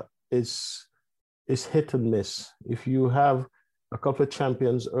it's hit and miss. If you have a couple of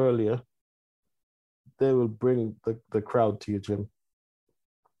champions earlier, they will bring the crowd to your gym.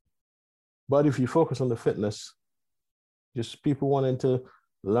 But if you focus on the fitness, just people wanting to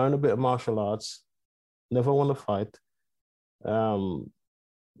learn a bit of martial arts, never want to fight, but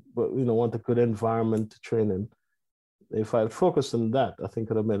want a good environment to train in. If I focused on that, I think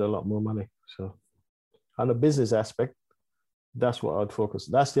I'd have made a lot more money. So on the business aspect, that's what I'd focus.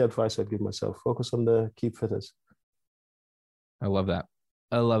 That's the advice I'd give myself. Focus on the keep fitters. I love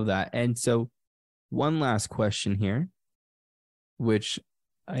that. And so one last question here, which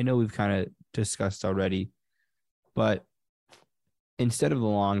I know we've kind of discussed already, but instead of the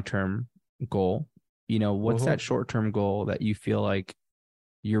long-term goal, what's that short-term goal that you feel like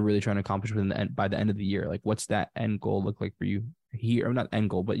you're really trying to accomplish by the end of the year? Like, what's that end goal look like for you here? Or not end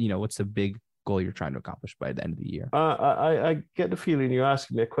goal, but what's the big goal you're trying to accomplish by the end of the year? I get the feeling you're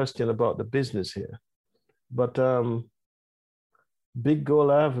asking me a question about the business here, but big goal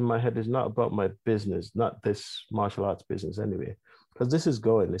I have in my head is not about my business, not this martial arts business anyway, because this is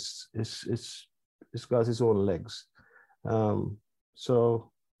going. It's got its own legs.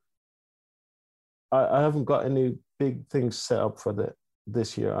 So I haven't got any big things set up for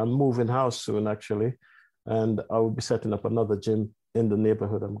this year. I'm moving house soon, actually, and I will be setting up another gym in the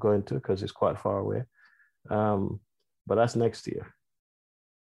neighborhood I'm going to because it's quite far away. But that's next year.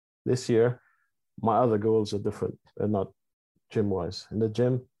 This year, my other goals are different and not gym-wise. In the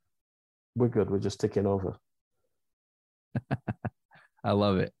gym, we're good. We're just taking over. I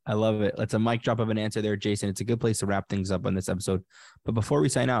love it. That's a mic drop of an answer there, Jason. It's a good place to wrap things up on this episode. But before we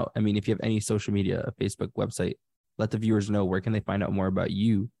sign out, I mean, if you have any social media, a Facebook, website, let the viewers know, where can they find out more about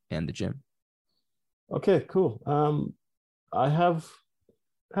you and the gym? Okay, cool. I have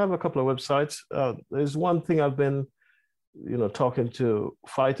a couple of websites. There's one thing I've been, talking to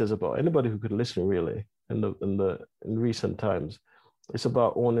fighters about, anybody who could listen really in recent times. It's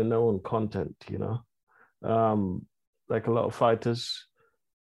about owning their own content, like a lot of fighters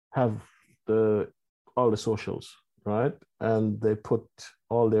have all the socials, right? And they put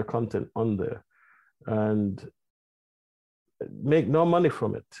all their content on there and make no money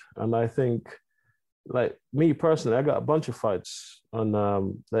from it. And I think, like me personally, I got a bunch of fights on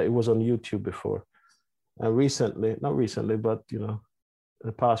that it was on YouTube before. And not recently, but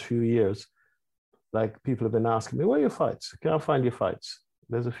the past few years, like people have been asking me, where are your fights? I can't find your fights.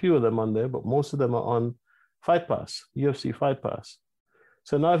 There's a few of them on there, but most of them are on Fight Pass, UFC Fight Pass.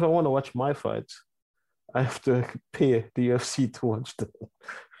 So now if I want to watch my fights, I have to pay the UFC to watch them.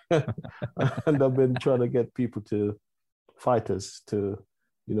 And I've been trying to get fighters to,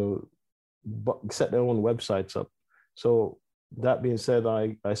 set their own websites up. So that being said,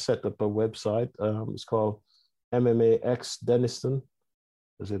 I set up a website. It's called MMA X Deniston,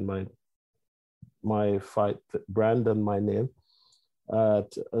 as in my fight brand and my name,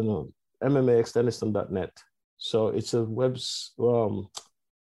 at MMAXDeniston.net. So it's a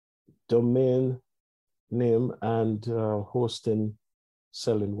domain name and hosting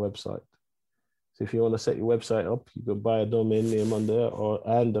selling website. So if you want to set your website up, you can buy a domain name on there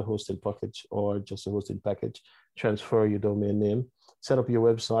and a hosting package, or just a hosting package, transfer your domain name, set up your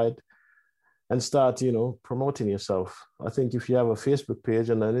website, and start, promoting yourself. I think if you have a Facebook page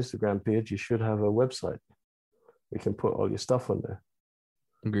and an Instagram page, you should have a website. You can put all your stuff on there.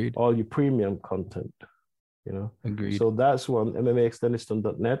 Agreed. All your premium content, Agreed. So that's one,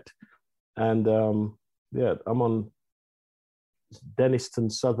 MMAXDeniston.net. And I'm on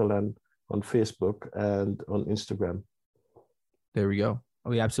Deniston Sutherland on Facebook and on Instagram. There we go.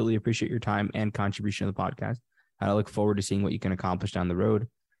 We absolutely appreciate your time and contribution to the podcast. I look forward to seeing what you can accomplish down the road.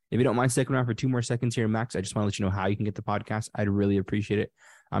 If you don't mind sticking around for 2 more seconds here, Max, I just want to let you know how you can get the podcast. I'd really appreciate it.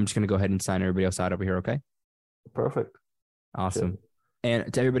 I'm just going to go ahead and sign everybody else out over here, okay? Perfect. Awesome.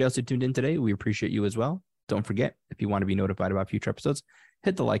 And to everybody else who tuned in today, we appreciate you as well. Don't forget, if you want to be notified about future episodes,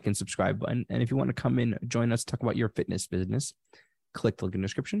 hit the like and subscribe button. And if you want to come in, join us, talk about your fitness business, click the link in the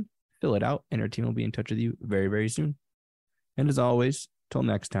description, fill it out, and our team will be in touch with you very, very soon. And as always, till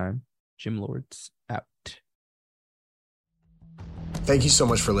next time, Gym Lords out. Thank you so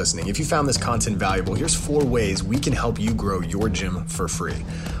much for listening. If you found this content valuable, here's 4 ways we can help you grow your gym for free.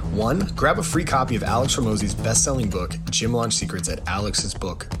 1, grab a free copy of Alex Hormozi's best-selling book, Gym Launch Secrets, at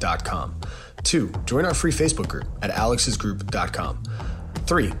alexsbook.com. 2, join our free Facebook group at alexsgroup.com.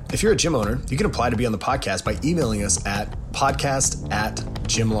 3, if you're a gym owner, you can apply to be on the podcast by emailing us at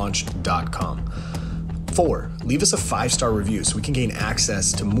podcast@gymlaunch.com. 4, leave us a 5-star review so we can gain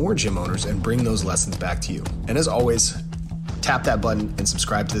access to more gym owners and bring those lessons back to you. And as always, tap that button and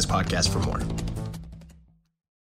subscribe to this podcast for more.